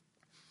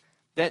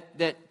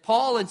 That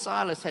Paul and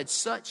Silas had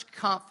such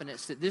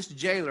confidence that this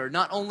jailer,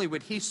 not only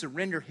would he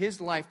surrender his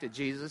life to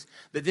Jesus,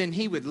 but then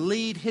he would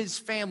lead his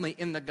family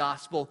in the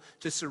gospel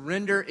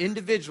to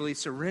individually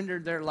surrender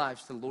their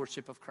lives to the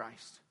lordship of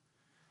Christ.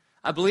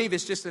 I believe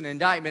it's just an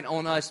indictment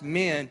on us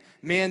men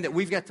that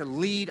we've got to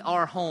lead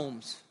our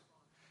homes.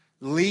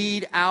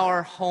 Lead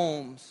our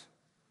homes.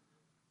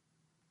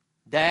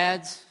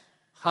 Dads,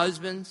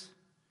 husbands,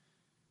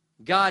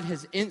 God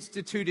has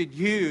instituted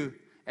you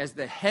as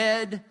the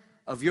head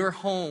of your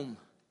home.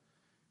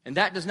 And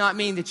that does not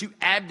mean that you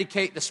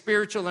abdicate the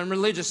spiritual and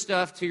religious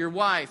stuff to your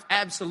wife.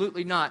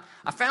 Absolutely not.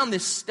 I found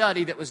this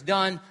study that was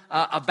done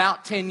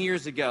about 10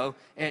 years ago.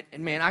 And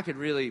man, I could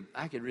really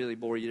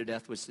bore you to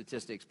death with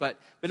statistics. But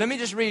let me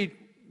just read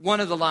one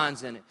of the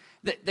lines in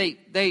it.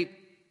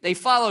 They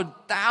followed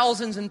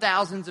thousands and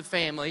thousands of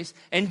families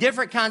and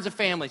different kinds of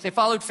families. They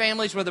followed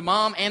families where the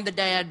mom and the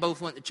dad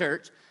both went to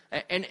church.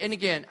 And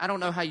again, I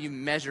don't know how you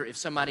measure if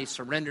somebody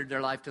surrendered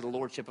their life to the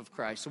lordship of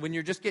Christ. So when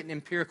you're just getting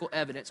empirical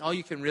evidence, all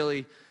you can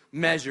really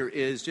measure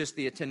is just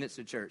the attendance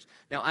at church.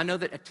 Now, I know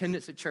that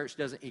attendance at church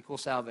doesn't equal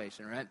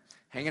salvation, right?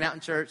 Hanging out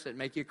in church doesn't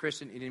make you a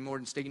Christian any more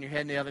than sticking your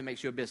head in the oven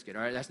makes you a biscuit,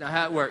 all right? That's not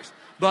how it works.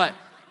 But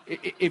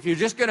if you're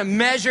just going to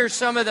measure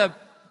some of the,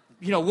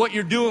 what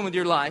you're doing with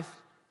your life,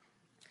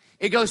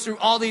 it goes through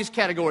all these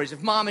categories.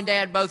 If mom and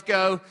dad both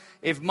go,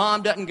 if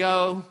mom doesn't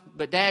go,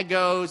 but dad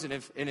goes, and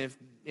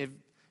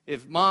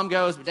if mom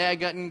goes, but dad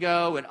doesn't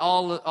go, and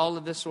all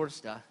of this sort of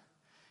stuff.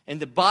 And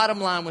the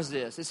bottom line was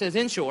this. It says,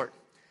 in short,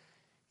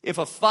 if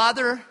a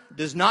father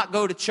does not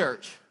go to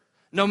church,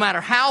 no matter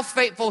how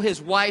faithful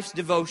his wife's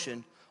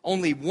devotion,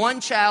 only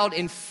one child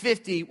in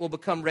 50 will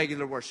become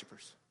regular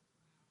worshipers.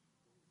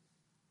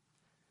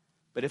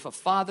 But if a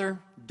father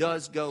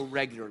does go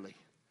regularly,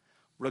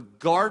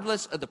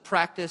 regardless of the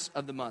practice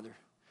of the mother,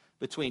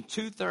 between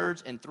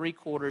 2/3 and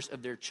 3/4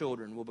 of their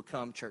children will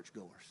become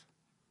churchgoers.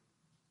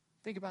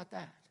 Think about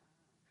that.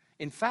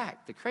 In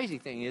fact, the crazy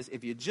thing is,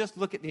 if you just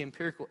look at the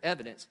empirical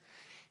evidence,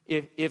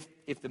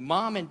 if the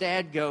mom and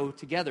dad go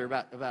together,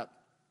 about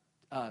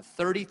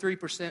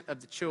 33% of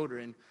the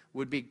children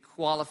would be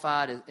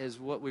qualified as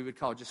what we would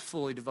call just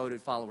fully devoted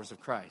followers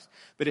of Christ.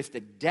 But if the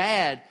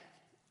dad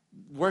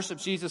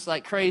worships Jesus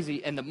like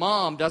crazy and the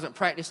mom doesn't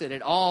practice it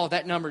at all,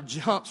 that number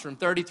jumps from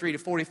 33 to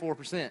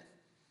 44%.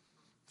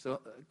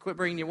 So quit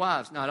bringing your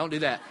wives. No, don't do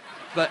that.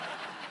 But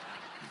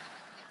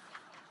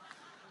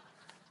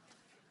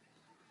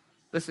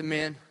listen,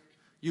 men,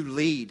 you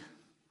lead.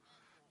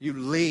 You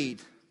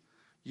lead.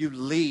 You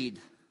lead.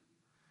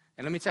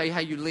 And let me tell you how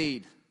you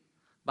lead.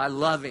 By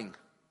loving.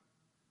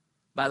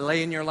 By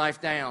laying your life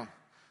down.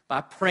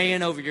 By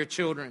praying over your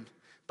children.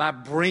 By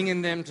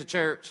bringing them to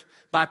church.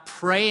 By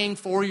praying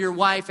for your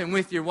wife and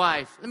with your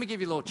wife. Let me give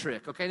you a little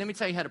trick, okay? Let me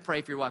tell you how to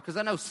pray for your wife. Because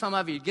I know some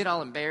of you get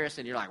all embarrassed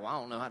and you're like, well, I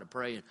don't know how to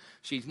pray. And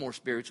she's more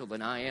spiritual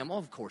than I am. Well,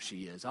 of course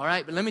she is, all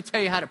right? But let me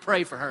tell you how to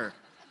pray for her.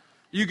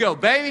 You go,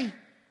 baby,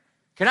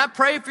 can I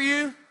pray for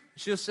you?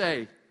 She'll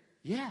say,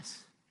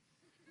 yes.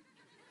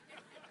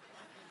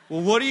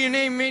 Well, what do you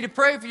need me to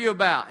pray for you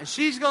about? And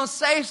she's going to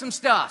say some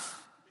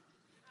stuff.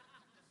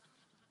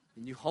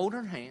 And you hold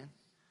her hand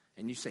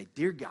and you say,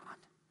 dear God.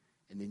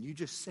 And then you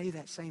just say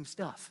that same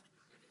stuff.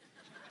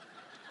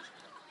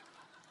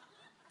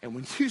 And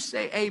when you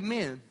say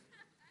amen,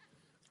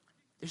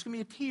 there's going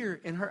to be a tear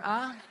in her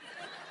eye.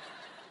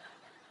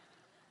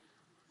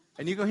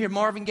 And you're going to hear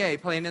Marvin Gaye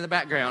playing in the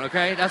background,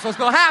 okay? That's what's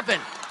going to happen.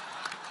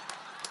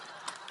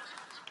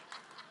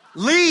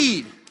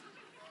 Lead.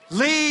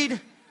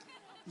 Lead.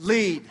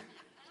 Lead.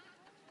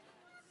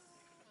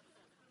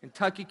 And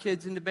tuck your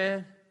kids into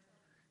bed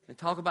and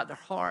talk about their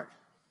heart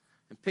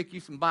and pick you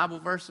some Bible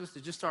verses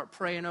to just start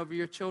praying over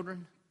your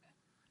children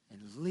and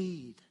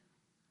lead.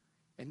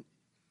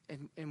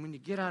 And when you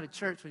get out of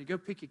church, when you go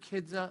pick your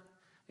kids up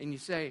and you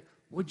say,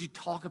 what'd you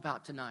talk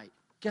about tonight?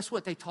 Guess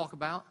what they talk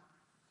about?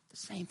 The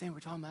same thing we're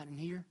talking about in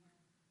here.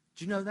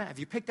 Did you know that? Have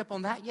you picked up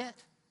on that yet?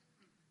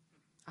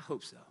 I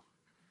hope so.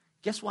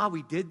 Guess why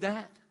we did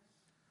that?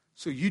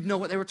 So you'd know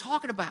what they were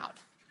talking about.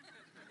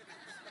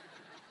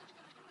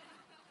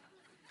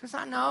 Because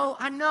I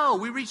know.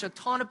 We reach a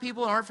ton of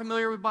people that aren't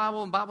familiar with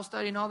Bible and Bible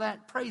study and all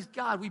that. Praise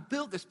God, we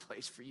built this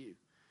place for you.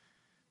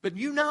 But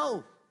you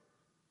know.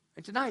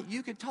 And tonight,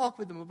 you could talk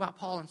with them about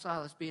Paul and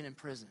Silas being in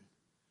prison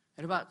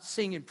and about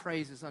singing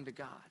praises unto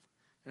God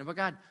and about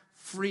God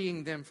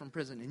freeing them from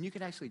prison. And you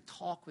could actually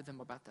talk with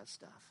them about that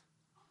stuff.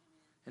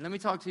 And let me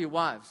talk to you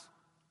wives.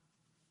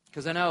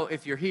 Because I know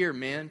if you're here,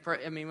 men,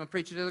 I'm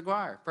preaching to the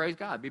choir. Praise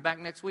God. Be back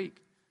next week.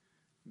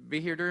 Be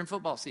here during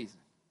football season.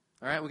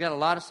 All right? We got a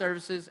lot of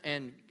services,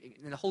 and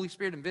the Holy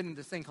Spirit invented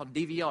this thing called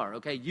DVR.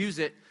 Okay? Use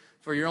it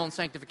for your own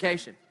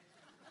sanctification.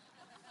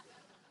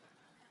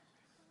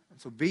 And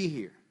so be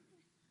here.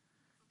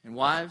 And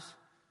wives,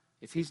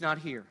 if he's not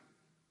here,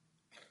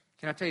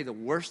 can I tell you the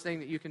worst thing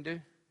that you can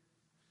do?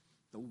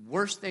 The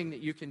worst thing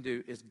that you can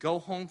do is go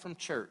home from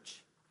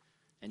church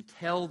and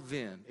tell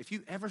them, if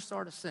you ever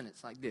start a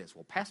sentence like this,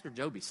 well, Pastor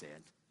Joby said,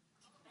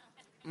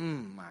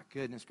 my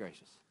goodness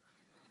gracious.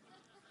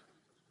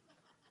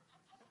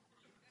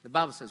 The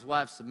Bible says,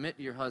 wives, submit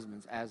to your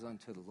husbands as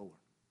unto the Lord.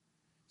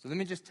 So let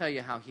me just tell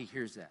you how he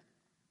hears that.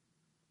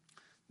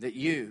 That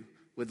you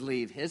would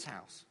leave his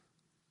house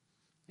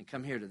and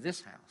come here to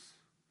this house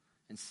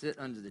and sit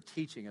under the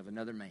teaching of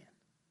another man.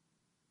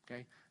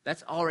 Okay?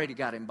 That's already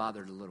got him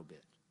bothered a little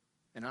bit.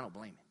 And I don't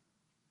blame him.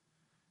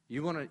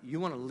 You want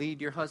to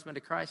lead your husband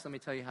to Christ? Let me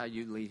tell you how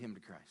you lead him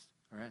to Christ.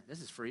 All right?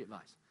 This is free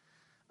advice.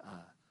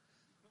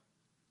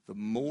 The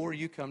more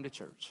you come to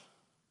church,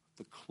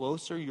 the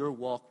closer your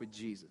walk with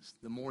Jesus,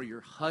 the more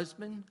your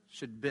husband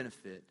should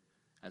benefit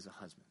as a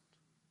husband.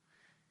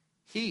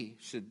 He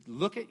should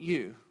look at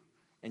you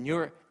and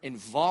your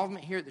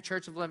involvement here at the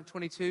Church of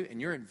 1122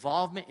 and your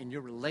involvement in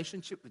your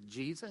relationship with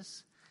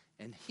Jesus,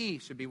 and he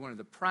should be one of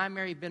the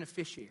primary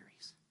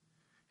beneficiaries.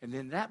 And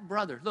then that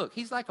brother, look,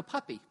 he's like a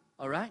puppy,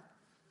 all right?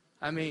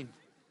 I mean,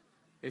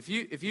 if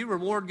you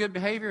reward good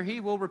behavior, he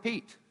will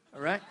repeat,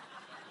 all right?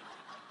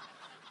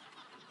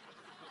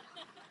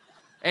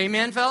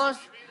 Amen, fellas?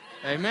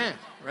 Amen,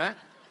 right?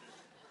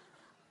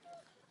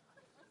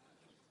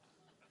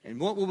 And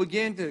what will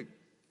begin to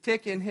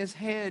tick in his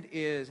head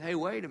is, hey,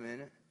 wait a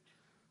minute.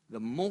 The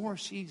more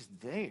she's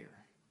there,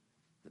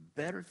 the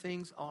better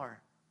things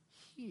are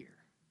here.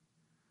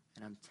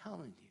 And I'm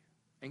telling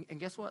you. And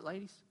guess what,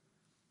 ladies?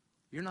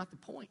 You're not the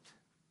point.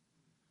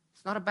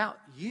 It's not about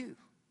you.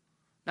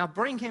 Now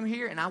bring him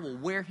here and I will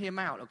wear him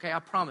out, okay? I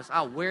promise.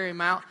 I'll wear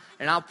him out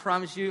and I'll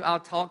promise you I'll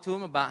talk to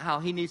him about how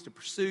he needs to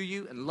pursue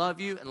you and love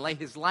you and lay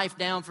his life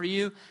down for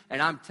you.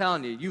 And I'm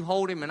telling you, you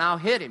hold him and I'll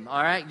hit him,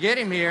 all right? Get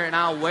him here and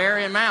I'll wear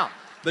him out.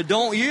 But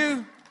don't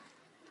you.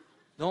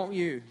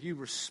 You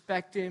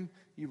respect him.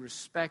 You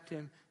respect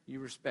him. You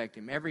respect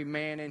him. Every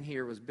man in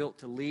here was built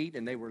to lead,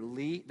 and they will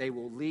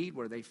lead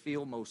where they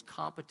feel most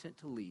competent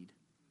to lead.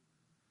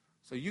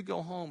 So you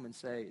go home and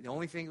say, the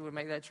only thing that would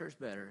make that church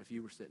better if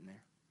you were sitting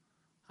there.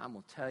 I'm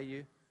going to tell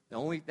you,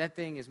 that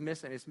thing is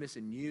missing. It's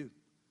missing you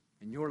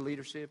and your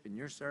leadership and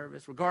your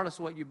service, regardless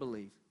of what you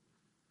believe.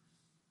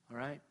 All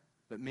right?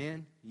 But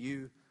men,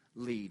 you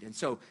lead. And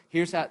so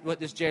here's what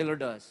this jailer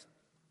does.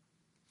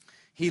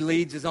 He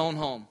leads his own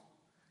home.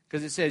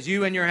 Because it says,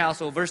 you and your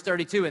household, verse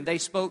 32, and they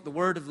spoke the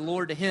word of the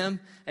Lord to him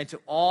and to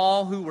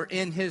all who were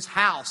in his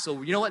house.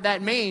 So you know what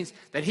that means?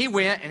 That he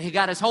went and he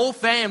got his whole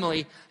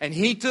family and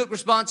he took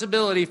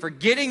responsibility for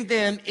getting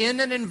them in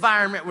an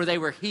environment where they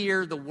would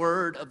hear the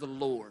word of the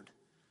Lord.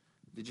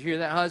 Did you hear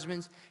that,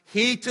 husbands?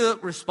 He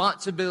took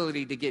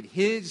responsibility to get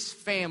his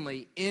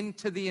family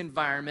into the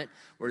environment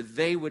where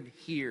they would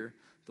hear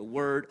the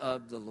word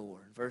of the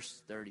Lord.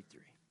 Verse 33.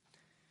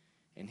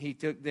 And he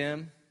took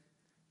them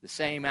the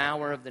same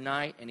hour of the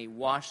night, and he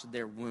washed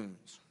their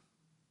wounds.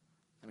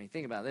 I mean,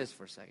 think about this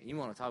for a second. You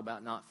want to talk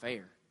about not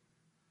fair.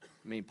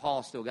 I mean,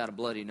 Paul's still got a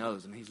bloody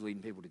nose, and he's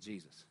leading people to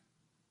Jesus.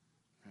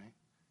 Right?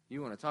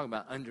 You want to talk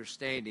about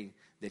understanding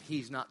that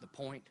he's not the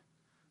point,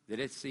 that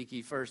it's seek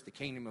ye first the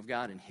kingdom of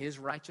God and his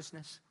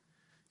righteousness.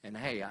 And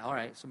hey, all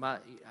right,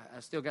 I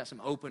still got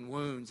some open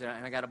wounds,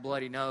 and I got a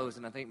bloody nose,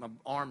 and I think my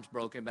arm's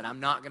broken, but I'm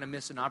not going to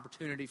miss an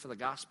opportunity for the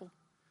gospel.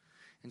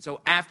 And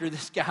so after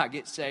this guy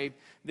gets saved,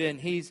 then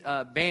he's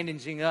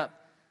bandaging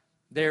up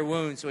their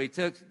wounds. So he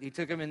took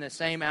them in the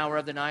same hour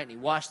of the night, and he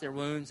washed their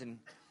wounds. And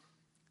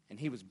And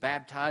he was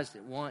baptized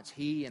at once,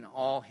 he and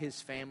all his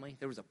family.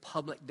 There was a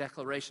public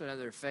declaration of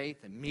their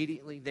faith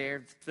immediately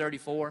there,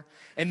 34.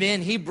 And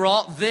then he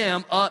brought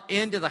them up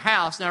into the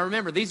house. Now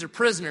remember, these are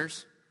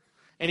prisoners.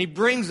 And he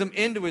brings them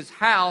into his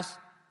house,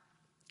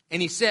 and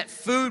he set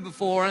food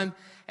before them,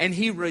 and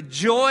he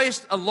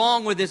rejoiced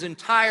along with his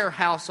entire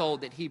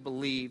household that he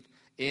believed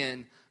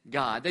in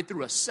God. They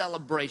threw a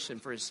celebration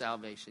for his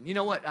salvation. You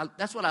know what?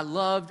 That's what I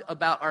loved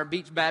about our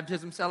beach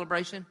baptism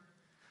celebration.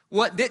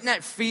 Didn't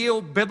that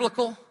feel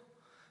biblical?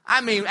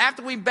 I mean,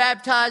 after we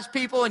baptized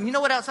people, and you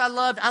know what else I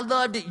loved? I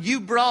loved that you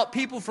brought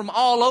people from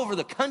all over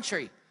the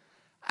country.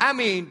 I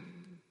mean,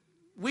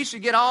 we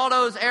should get all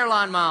those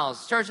airline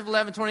miles, Church of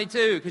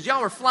 1122, because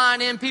y'all were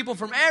flying in people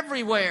from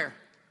everywhere.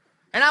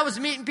 And I was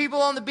meeting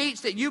people on the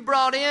beach that you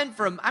brought in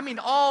from,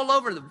 all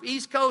over the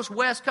East Coast,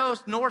 West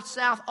Coast, North,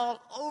 South,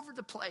 all over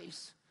the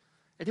place.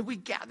 And then we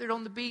gathered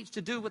on the beach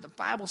to do what the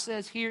Bible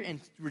says here and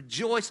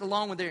rejoice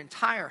along with their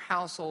entire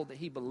household that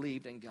he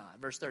believed in God.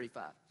 Verse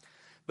 35.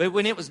 But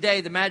when it was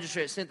day, the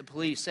magistrate sent the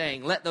police,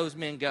 saying, "Let those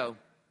men go."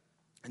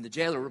 And the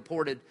jailer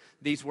reported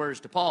these words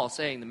to Paul,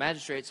 saying, "The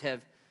magistrates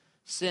have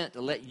sent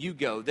to let you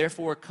go.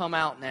 Therefore, come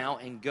out now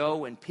and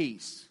go in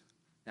peace."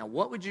 Now,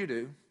 what would you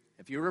do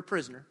if you were a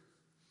prisoner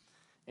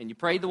and you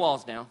prayed the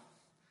walls down,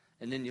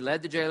 and then you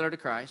led the jailer to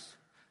Christ,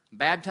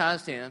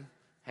 baptized him,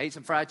 ate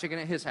some fried chicken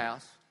at his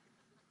house,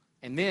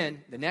 and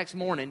then the next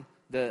morning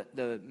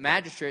the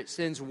magistrate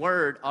sends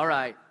word, "All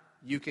right,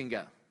 you can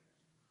go"?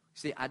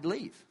 See, I'd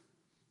leave.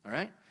 All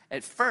right?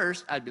 At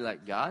first, I'd be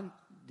like, "God,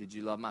 did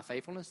you love my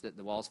faithfulness that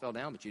the walls fell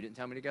down, but you didn't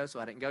tell me to go, so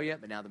I didn't go yet?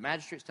 But now the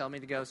magistrate's telling me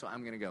to go, so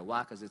I'm going to go."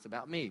 Why? Because it's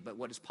about me. But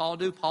what does Paul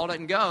do? Paul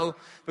doesn't go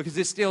because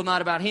it's still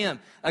not about him.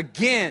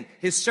 Again,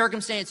 his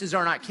circumstances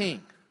are not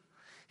king.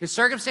 His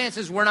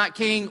circumstances were not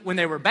king when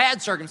they were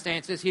bad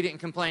circumstances. He didn't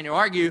complain or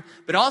argue.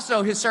 But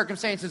also his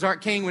circumstances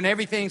aren't king when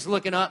everything's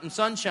looking up and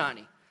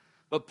sunshiny.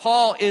 But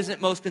Paul isn't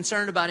most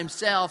concerned about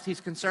himself.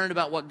 He's concerned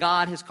about what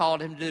God has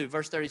called him to do.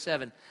 Verse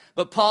 37.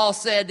 But Paul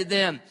said to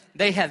them,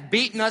 "They have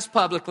beaten us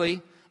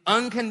publicly,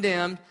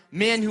 uncondemned,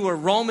 men who are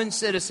Roman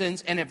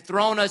citizens, and have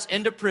thrown us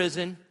into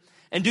prison.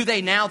 And do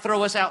they now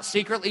throw us out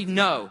secretly?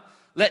 No.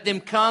 Let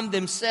them come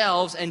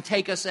themselves and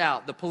take us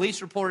out." The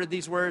police reported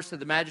these words to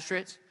the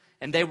magistrates,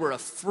 and they were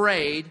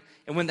afraid.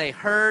 And when they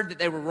heard that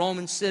they were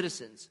Roman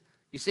citizens,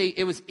 you see,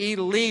 it was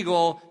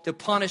illegal to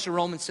punish a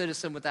Roman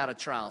citizen without a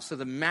trial. So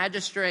the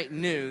magistrate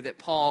knew that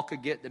Paul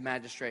could get the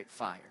magistrate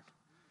fired.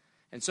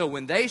 And so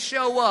when they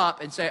show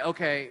up and say,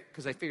 okay,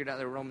 because they figured out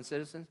they were Roman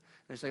citizens,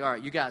 they say, "All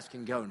right, you guys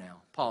can go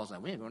now." Paul's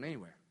like, "We ain't going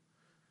anywhere.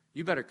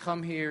 You better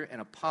come here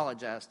and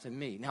apologize to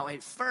me." Now,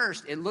 at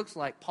first, it looks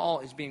like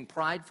Paul is being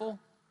prideful.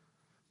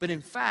 But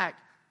in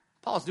fact,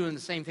 Paul's doing the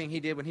same thing he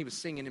did when he was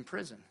singing in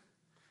prison.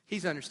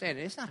 He's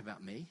understanding, it's not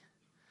about me.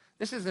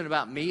 This isn't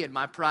about me and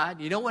my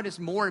pride. You know what is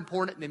more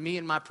important than me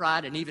and my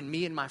pride and even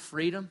me and my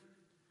freedom?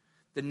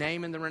 The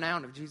name and the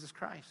renown of Jesus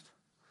Christ.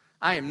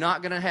 I am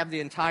not going to have the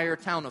entire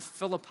town of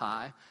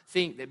Philippi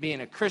think that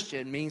being a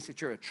Christian means that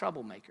you're a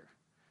troublemaker,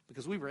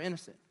 because we were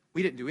innocent.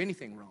 We didn't do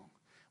anything wrong.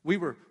 We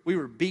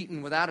were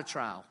beaten without a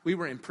trial. We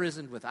were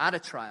imprisoned without a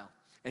trial.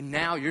 And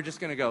now you're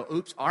just going to go,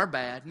 "Oops, our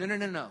bad."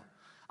 No.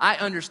 I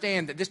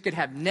understand that this could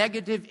have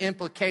negative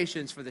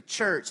implications for the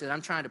church that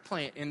I'm trying to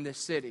plant in this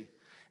city.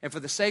 And for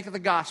the sake of the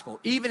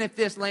gospel, even if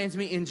this lands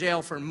me in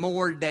jail for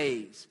more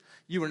days,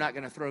 you are not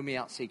going to throw me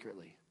out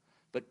secretly.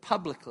 But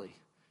publicly,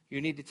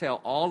 you need to tell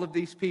all of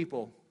these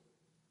people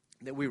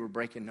that we were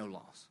breaking no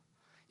laws.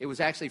 It was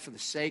actually for the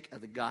sake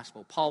of the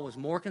gospel. Paul was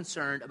more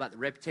concerned about the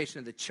reputation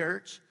of the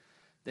church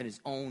than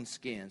his own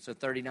skin. So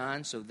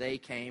 39, so they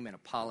came and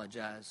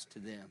apologized to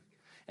them.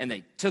 And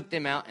they took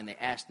them out and they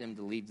asked them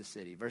to leave the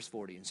city. Verse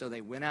 40, and so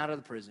they went out of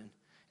the prison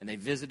and they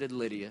visited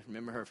Lydia.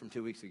 Remember her from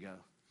 2 weeks ago.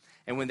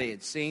 And when they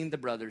had seen the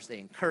brothers, they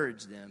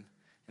encouraged them,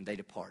 and they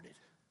departed.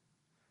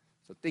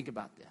 So think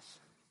about this.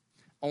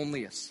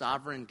 Only a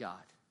sovereign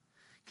God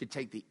could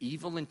take the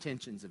evil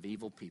intentions of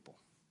evil people,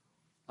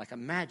 like a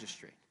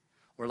magistrate,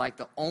 or like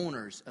the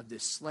owners of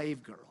this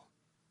slave girl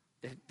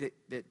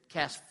that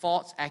cast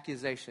false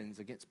accusations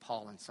against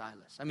Paul and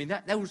Silas. I mean,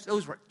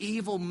 those were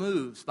evil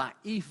moves by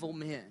evil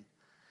men.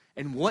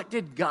 And what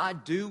did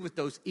God do with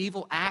those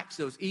evil acts,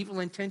 those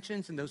evil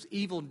intentions, and those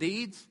evil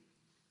deeds?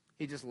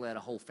 He just led a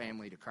whole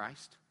family to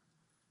Christ.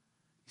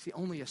 You see,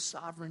 only a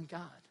sovereign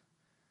God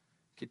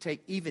could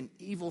take even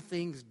evil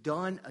things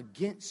done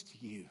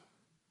against you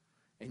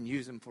and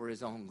use them for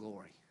his own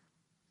glory.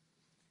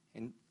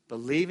 And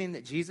believing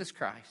that Jesus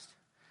Christ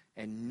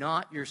and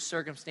not your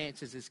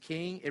circumstances is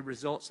king, it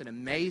results in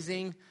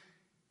amazing,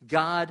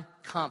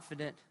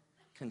 God-confident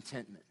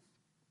contentment.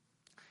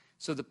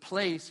 So the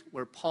place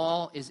where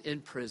Paul is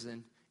in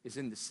prison is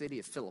in the city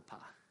of Philippi.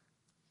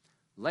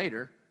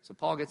 Later, so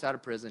Paul gets out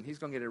of prison. He's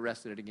going to get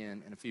arrested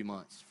again in a few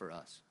months for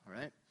us, all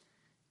right?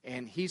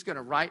 And he's going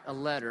to write a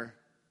letter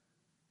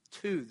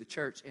to the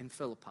church in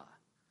Philippi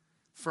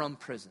from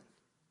prison.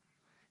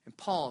 And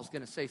Paul's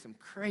going to say some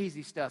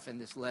crazy stuff in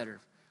this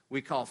letter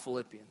we call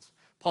Philippians.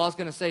 Paul's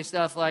going to say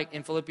stuff like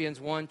in Philippians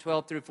 1,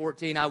 12 through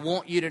 14, I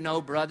want you to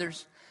know,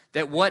 brothers,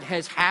 that what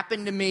has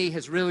happened to me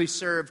has really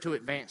served to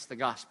advance the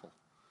gospel.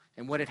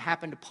 And what had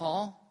happened to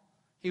Paul,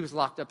 he was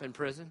locked up in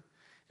prison.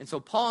 And so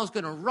Paul is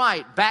going to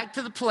write back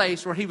to the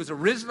place where he was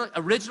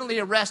originally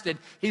arrested.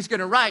 He's going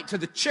to write to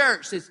the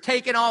church that's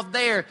taken off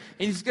there.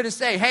 And he's going to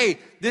say, hey,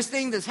 this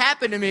thing that's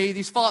happened to me,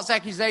 these false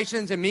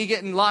accusations and me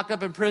getting locked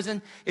up in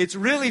prison, it's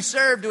really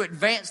served to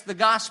advance the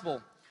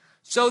gospel,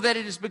 so that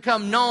it has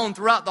become known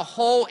throughout the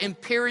whole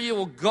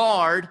imperial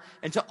guard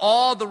and to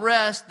all the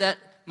rest that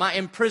my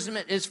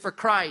imprisonment is for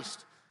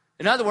Christ.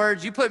 In other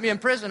words, you put me in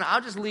prison,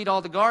 I'll just lead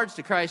all the guards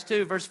to Christ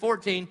too. Verse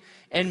 14,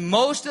 and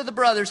most of the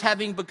brothers,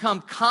 having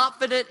become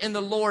confident in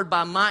the Lord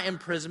by my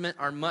imprisonment,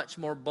 are much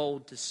more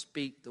bold to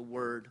speak the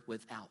word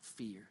without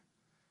fear.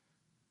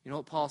 You know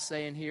what Paul's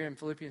saying here in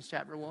Philippians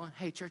chapter 1?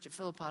 Hey, church at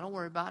Philippi, don't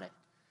worry about it.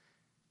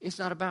 It's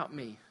not about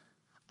me.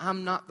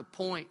 I'm not the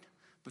point,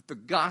 but the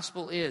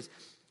gospel is.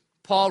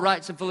 Paul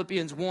writes in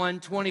Philippians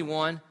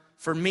 1:21,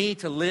 for me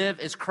to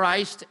live is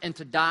Christ and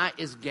to die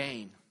is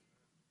gain.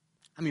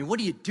 I mean, what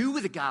do you do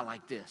with a guy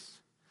like this?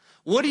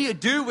 What do you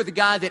do with a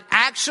guy that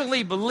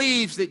actually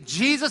believes that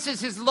Jesus is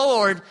his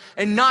Lord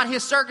and not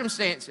his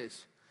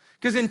circumstances?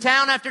 Because in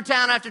town after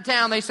town after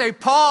town, they say,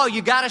 Paul,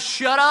 you got to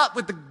shut up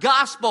with the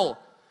gospel.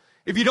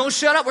 If you don't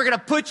shut up, we're going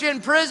to put you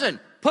in prison.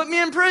 Put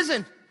me in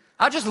prison.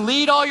 I'll just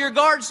lead all your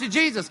guards to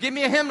Jesus. Give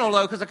me a hymnal,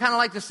 though, because I kind of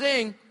like to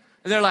sing.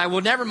 And they're like, well,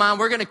 never mind,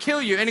 we're going to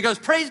kill you. And he goes,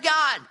 praise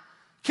God,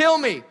 kill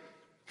me.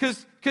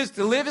 Because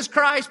to live is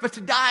Christ, but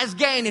to die is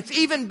gain. It's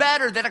even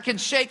better that I can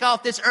shake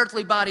off this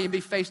earthly body and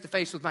be face to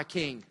face with my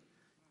King.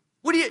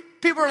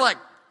 People are like,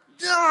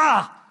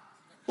 ugh,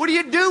 what do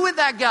you do with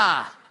that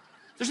guy?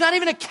 There's not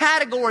even a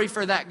category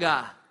for that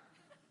guy.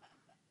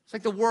 It's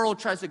like the world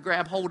tries to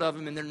grab hold of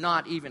him, and they're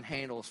not even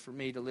handles for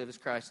me to live as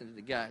Christ and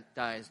to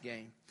die as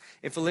gain.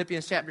 In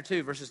Philippians chapter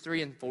 2, verses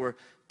 3 and 4,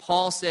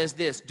 Paul says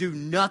this, do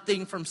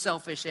nothing from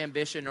selfish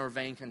ambition or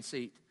vain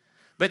conceit,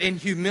 but in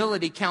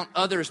humility count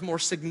others more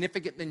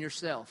significant than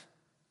yourself.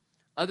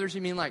 Others,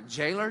 you mean like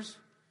jailers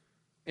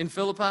in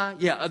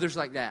Philippi? Yeah, others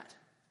like that.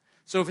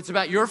 So if it's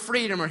about your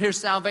freedom or his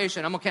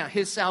salvation, I'm going to count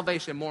his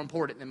salvation more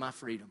important than my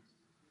freedom.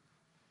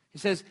 He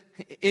says,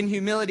 in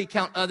humility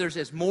count others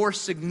as more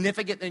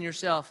significant than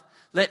yourself.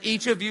 Let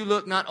each of you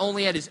look not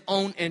only at his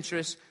own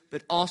interests,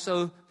 but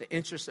also the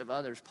interests of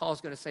others.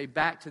 Paul's going to say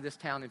back to this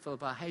town in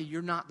Philippi, hey,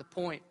 you're not the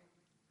point.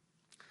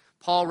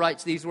 Paul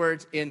writes these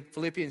words in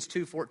Philippians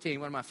 2:14,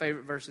 one of my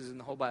favorite verses in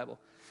the whole Bible.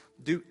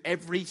 Do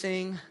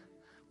everything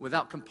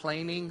without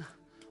complaining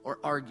or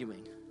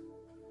arguing.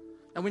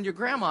 Now, when your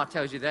grandma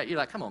tells you that, you're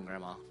like, come on,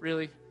 grandma,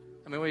 really?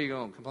 I mean, what are you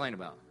going to complain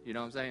about? You know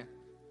what I'm saying?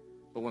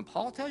 But when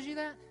Paul tells you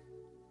that,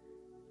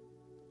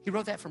 he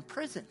wrote that from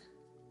prison.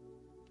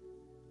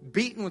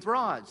 Beaten with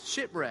rods,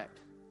 shipwrecked.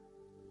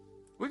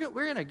 We're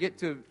going to get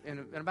to,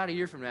 in about a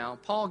year from now,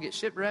 Paul gets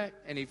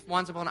shipwrecked, and he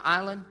winds up on an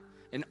island.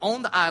 And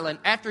on the island,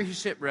 after he's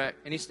shipwrecked,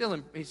 and he's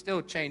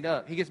still chained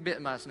up, he gets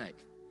bitten by a snake.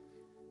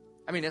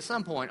 I mean, at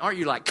some point, aren't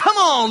you like, come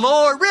on,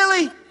 Lord,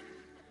 really?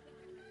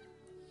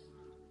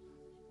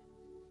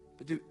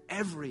 But do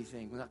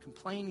everything without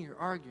complaining or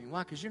arguing.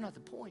 Why? Because you're not the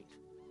point.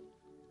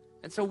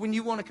 And so when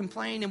you want to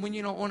complain and when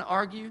you don't want to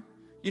argue,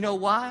 you know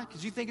why?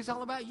 Because you think it's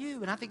all about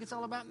you, and I think it's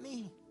all about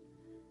me.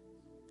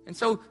 And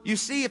so you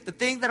see if the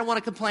thing that I want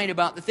to complain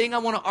about, the thing I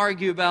want to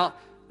argue about,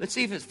 let's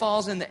see if it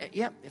falls in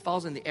it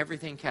falls in the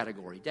everything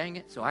category. Dang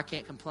it, so I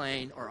can't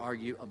complain or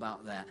argue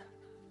about that.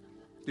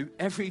 Do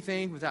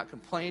everything without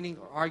complaining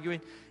or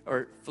arguing.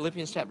 Or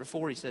Philippians chapter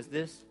 4, he says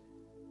this.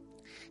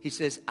 He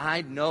says,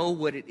 I know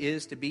what it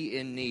is to be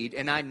in need,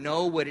 and I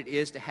know what it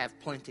is to have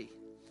plenty.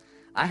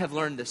 I have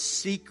learned the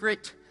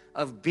secret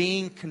of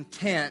being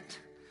content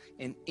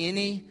in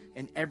any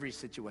and every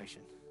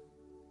situation.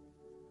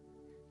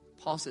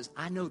 Paul says,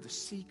 I know the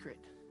secret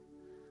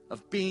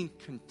of being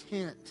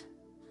content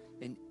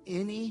in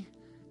any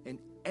and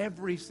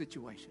every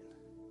situation.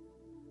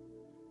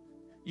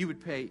 You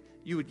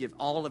would give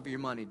all of your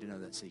money to know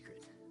that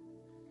secret.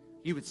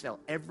 You would sell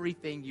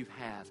everything you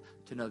have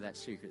to know that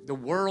secret. The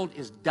world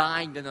is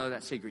dying to know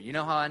that secret. You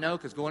know how I know?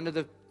 Because going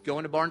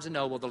to Barnes &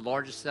 Noble, the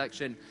largest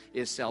section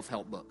is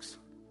self-help books.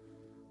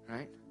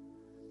 Right?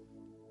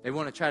 They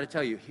want to try to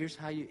tell you, here's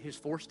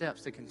 4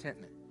 steps to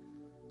contentment.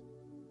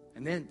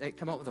 And then they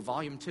come up with a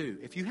volume 2.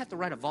 If you have to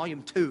write a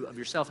volume 2 of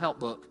your self-help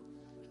book,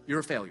 you're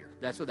a failure.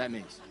 That's what that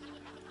means.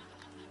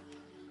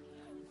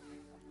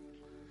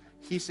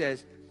 He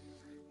says,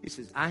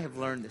 I have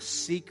learned the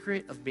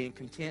secret of being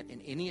content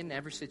in any and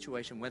every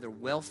situation, whether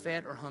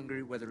well-fed or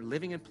hungry, whether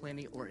living in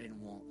plenty or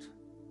in want.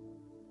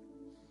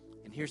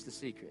 And here's the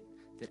secret,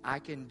 that I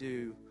can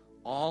do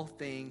all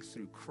things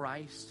through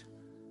Christ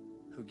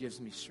who gives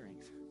me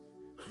strength.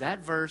 That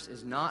verse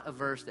is not a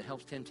verse that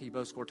helps Tim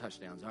Tebow score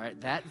touchdowns, all right?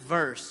 That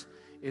verse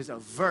is a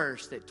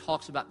verse that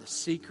talks about the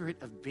secret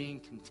of being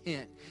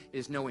content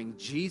is knowing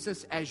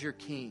Jesus as your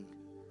King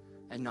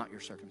and not your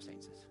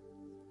circumstances.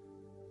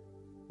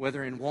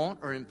 Whether in want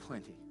or in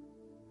plenty,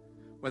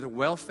 whether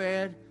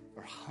well-fed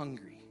or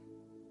hungry,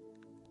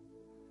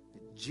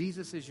 that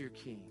Jesus is your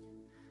King.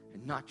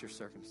 and not your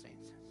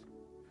circumstances.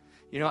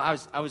 You know,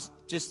 I was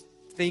just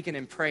thinking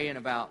and praying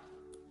about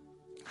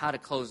how to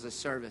close this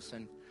service.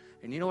 And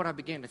you know what? I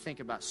began to think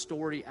about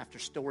story after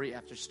story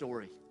after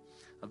story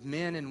of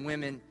men and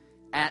women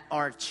at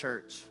our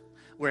church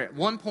where at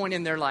one point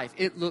in their life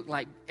it looked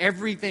like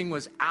everything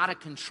was out of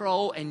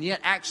control, and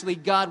yet actually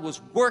God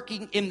was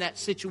working in that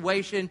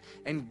situation,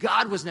 and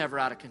God was never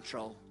out of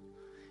control.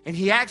 And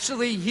he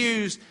actually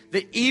used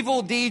the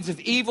evil deeds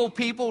of evil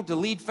people to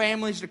lead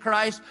families to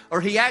Christ,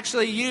 or he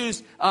actually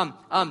used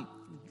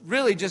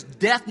really just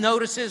death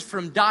notices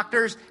from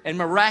doctors and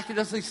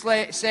miraculously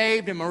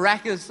saved and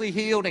miraculously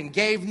healed and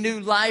gave new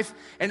life.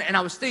 And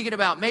I was thinking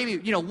about maybe,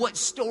 you know, what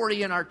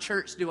story in our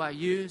church do I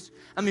use?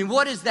 I mean,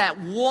 what is that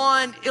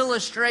one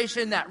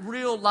illustration, that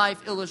real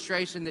life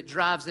illustration that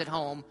drives it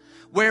home,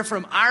 where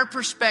from our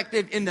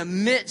perspective, in the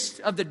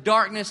midst of the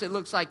darkness, it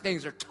looks like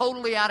things are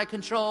totally out of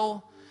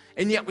control.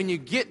 And yet when you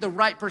get the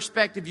right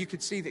perspective, you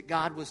could see that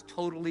God was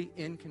totally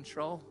in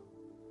control.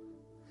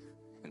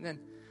 And then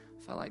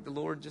I felt like the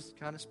Lord just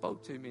kind of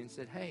spoke to me and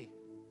said, hey,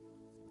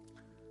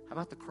 how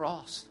about the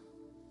cross?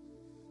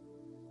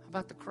 How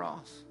about the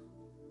cross?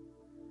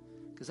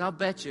 Because I'll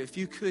bet you if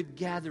you could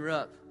gather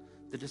up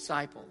the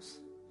disciples,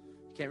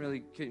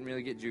 you couldn't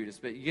really get Judas,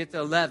 but you get the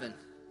 11,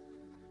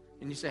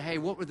 and you say, hey,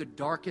 what were the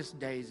darkest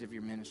days of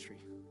your ministry?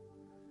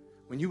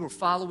 When you were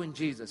following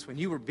Jesus, when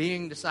you were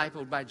being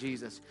discipled by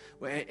Jesus,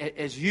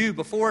 even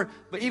before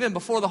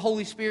the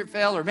Holy Spirit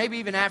fell, or maybe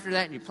even after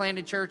that, and you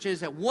planted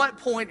churches, at what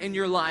point in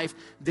your life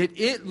did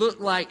it look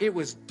like it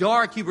was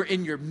dark? You were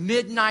in your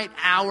midnight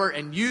hour,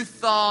 and you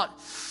thought,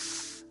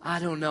 I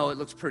don't know, it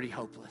looks pretty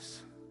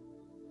hopeless.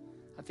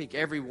 I think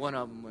every one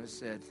of them would have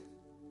said,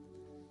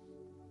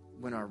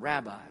 when our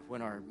rabbi,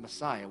 when our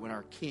Messiah, when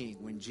our King,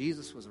 when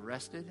Jesus was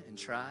arrested and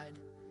tried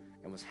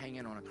and was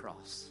hanging on a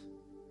cross.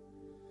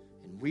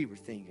 And we were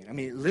thinking, I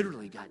mean, it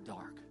literally got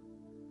dark.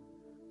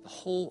 The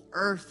whole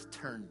earth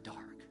turned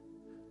dark.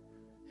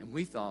 And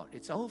we thought,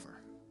 it's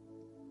over.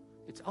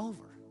 It's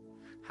over.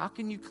 How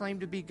can you claim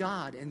to be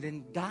God and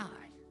then die?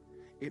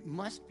 It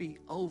must be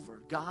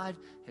over. God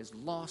has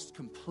lost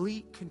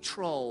complete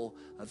control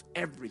of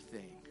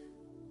everything.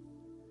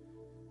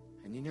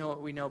 And you know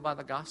what we know by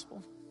the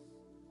gospel?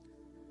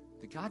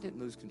 That God didn't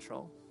lose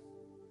control.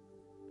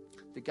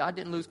 That God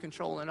didn't lose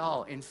control at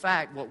all. In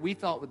fact, what we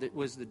thought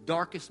was the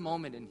darkest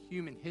moment in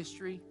human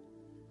history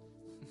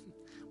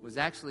was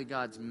actually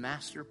God's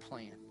master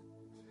plan.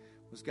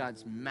 Was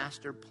God's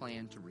master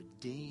plan to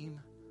redeem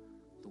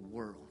the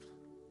world.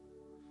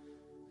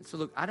 And so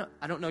look, I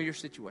don't know your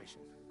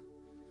situation.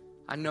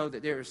 I know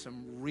that there is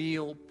some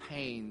real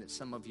pain that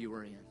some of you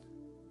are in.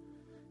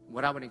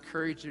 What I would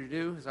encourage you to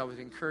do is I would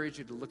encourage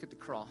you to look at the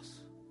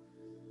cross.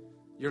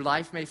 Your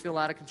life may feel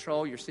out of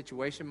control. Your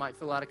situation might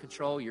feel out of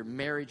control. Your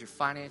marriage, your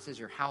finances,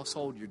 your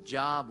household, your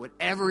job,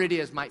 whatever it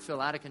is might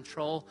feel out of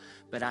control.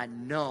 But I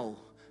know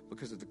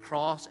because of the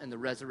cross and the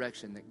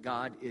resurrection that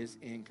God is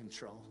in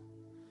control.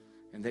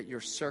 And that your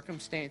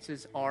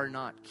circumstances are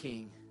not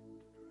king.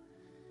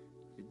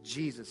 That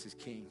Jesus is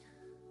king.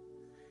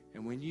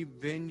 And when you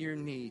bend your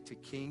knee to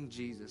King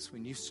Jesus,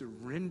 when you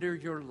surrender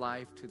your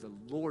life to the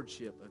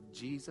lordship of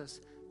Jesus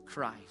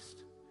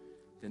Christ,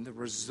 then the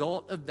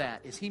result of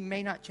that is he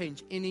may not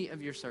change any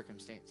of your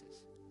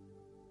circumstances.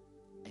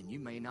 And you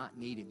may not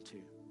need him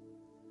to.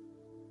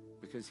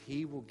 Because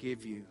he will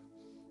give you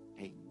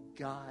a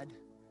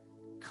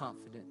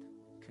God-confident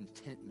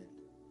contentment.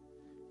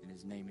 And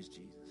his name is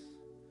Jesus.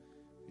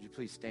 Would you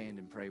please stand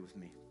and pray with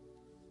me?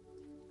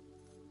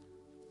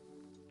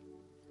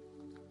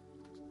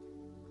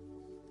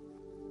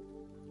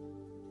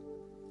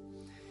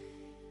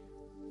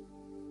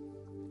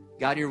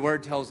 God, your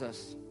word tells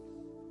us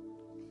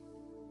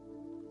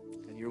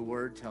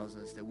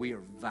that we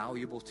are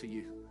valuable to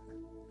you.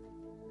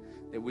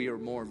 That we are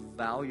more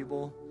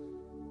valuable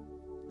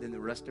than the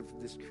rest of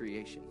this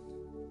creation.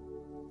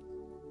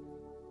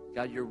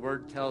 God, your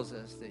word tells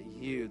us that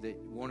you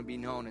want to be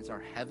known as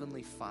our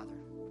heavenly Father.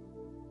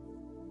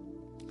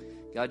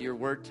 God, your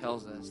word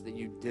tells us that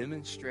you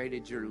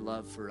demonstrated your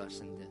love for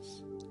us in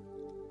this.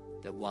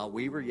 That while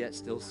we were yet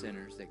still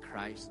sinners, that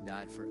Christ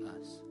died for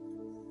us.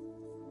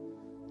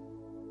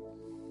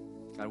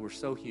 God, we're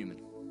so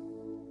human.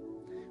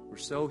 We're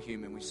so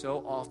human. We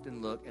so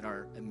often look at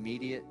our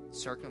immediate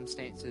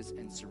circumstances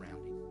and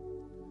surrounding.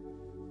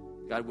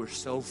 God, we're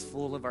so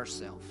full of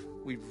ourselves.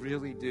 We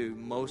really do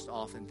most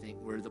often think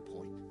we're the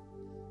point.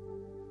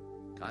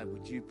 God,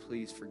 would you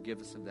please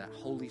forgive us of that?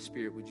 Holy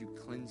Spirit, would you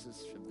cleanse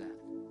us from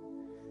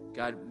that?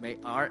 God, may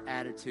our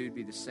attitude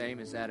be the same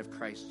as that of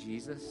Christ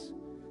Jesus,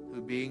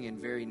 who being in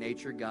very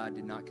nature God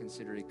did not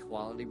consider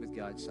equality with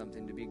God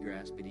something to be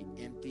grasped, but he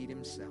emptied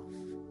himself.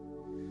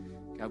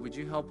 God, would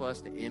you help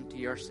us to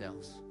empty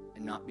ourselves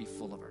and not be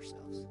full of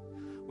ourselves?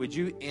 Would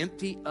you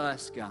empty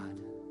us, God,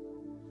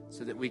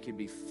 so that we can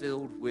be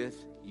filled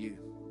with you?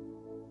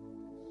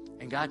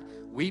 And God,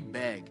 we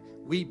beg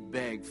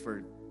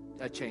for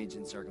a change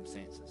in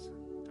circumstances.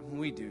 And when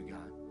we do,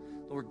 God,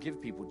 Lord,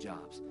 give people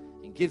jobs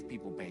and give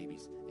people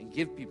babies and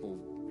give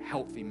people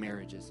healthy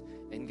marriages.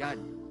 And God,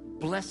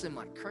 bless them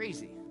like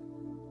crazy.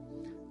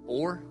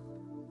 Or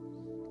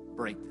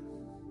break them.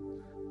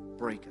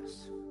 Break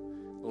us.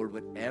 Lord,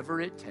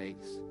 whatever it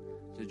takes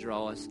to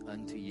draw us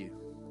unto you.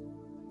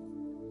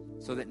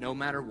 So that no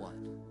matter what,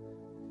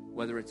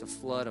 whether it's a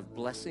flood of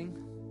blessing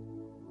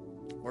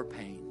or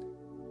pain,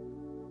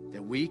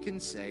 that we can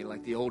say,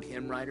 like the old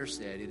hymn writer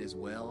said, it is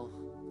well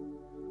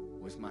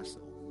with my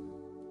soul.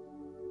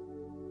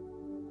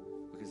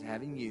 Because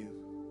having you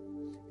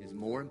is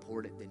more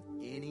important than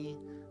any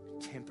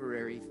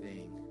temporary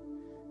thing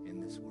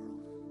in this world.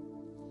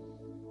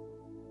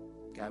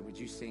 God, would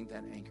you sink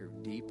that anchor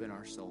deep in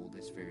our soul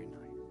this very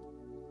night?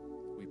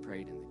 We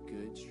prayed in the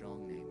good,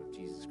 strong name of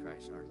Jesus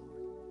Christ our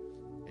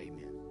Lord.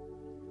 Amen.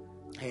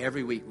 Hey,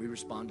 every week we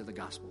respond to the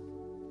gospel.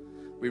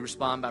 We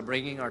respond by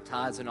bringing our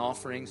tithes and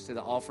offerings to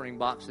the offering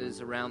boxes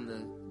around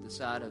the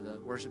side of the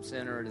worship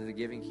center or to the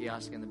giving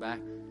kiosk in the back.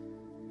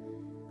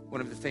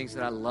 One of the things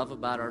that I love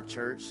about our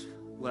church,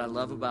 what I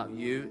love about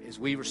you, is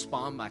we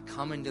respond by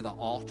coming to the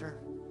altar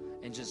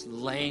and just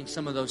laying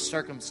some of those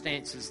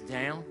circumstances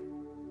down.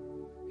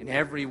 And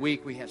every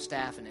week we have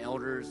staff and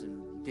elders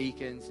and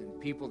deacons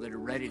and people that are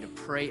ready to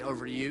pray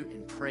over you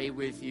and pray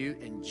with you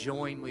and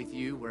join with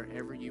you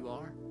wherever you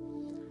are.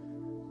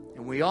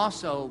 And we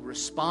also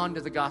respond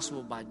to the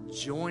gospel by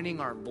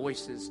joining our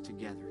voices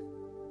together.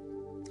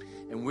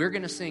 And we're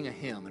going to sing a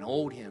hymn, an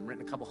old hymn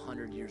written a couple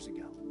hundred years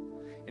ago.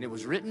 And it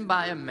was written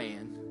by a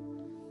man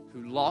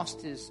who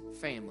lost his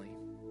family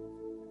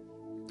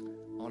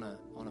on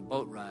a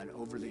boat ride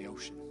over the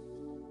ocean.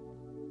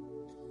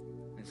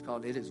 And it's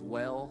called "It Is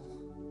Well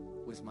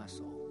With My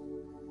Soul."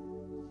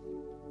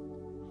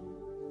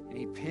 And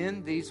he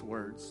penned these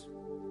words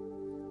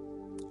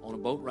on a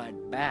boat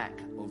ride back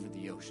over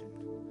the ocean,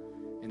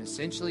 in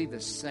essentially the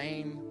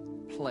same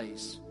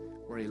place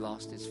where he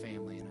lost his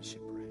family in a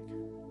shipwreck.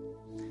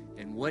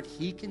 And what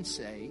he can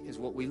say is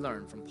what we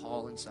learn from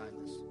Paul and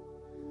Silas.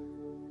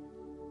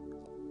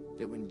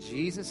 That when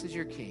Jesus is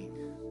your king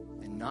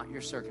and not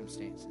your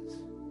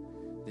circumstances,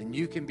 then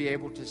you can be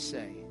able to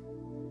say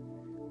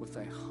with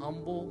a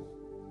humble,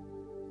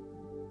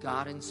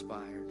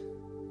 God-inspired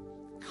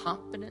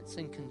confidence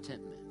and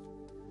contentment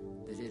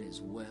that it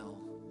is well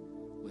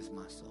with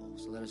my soul.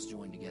 So let us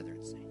join together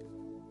and sing.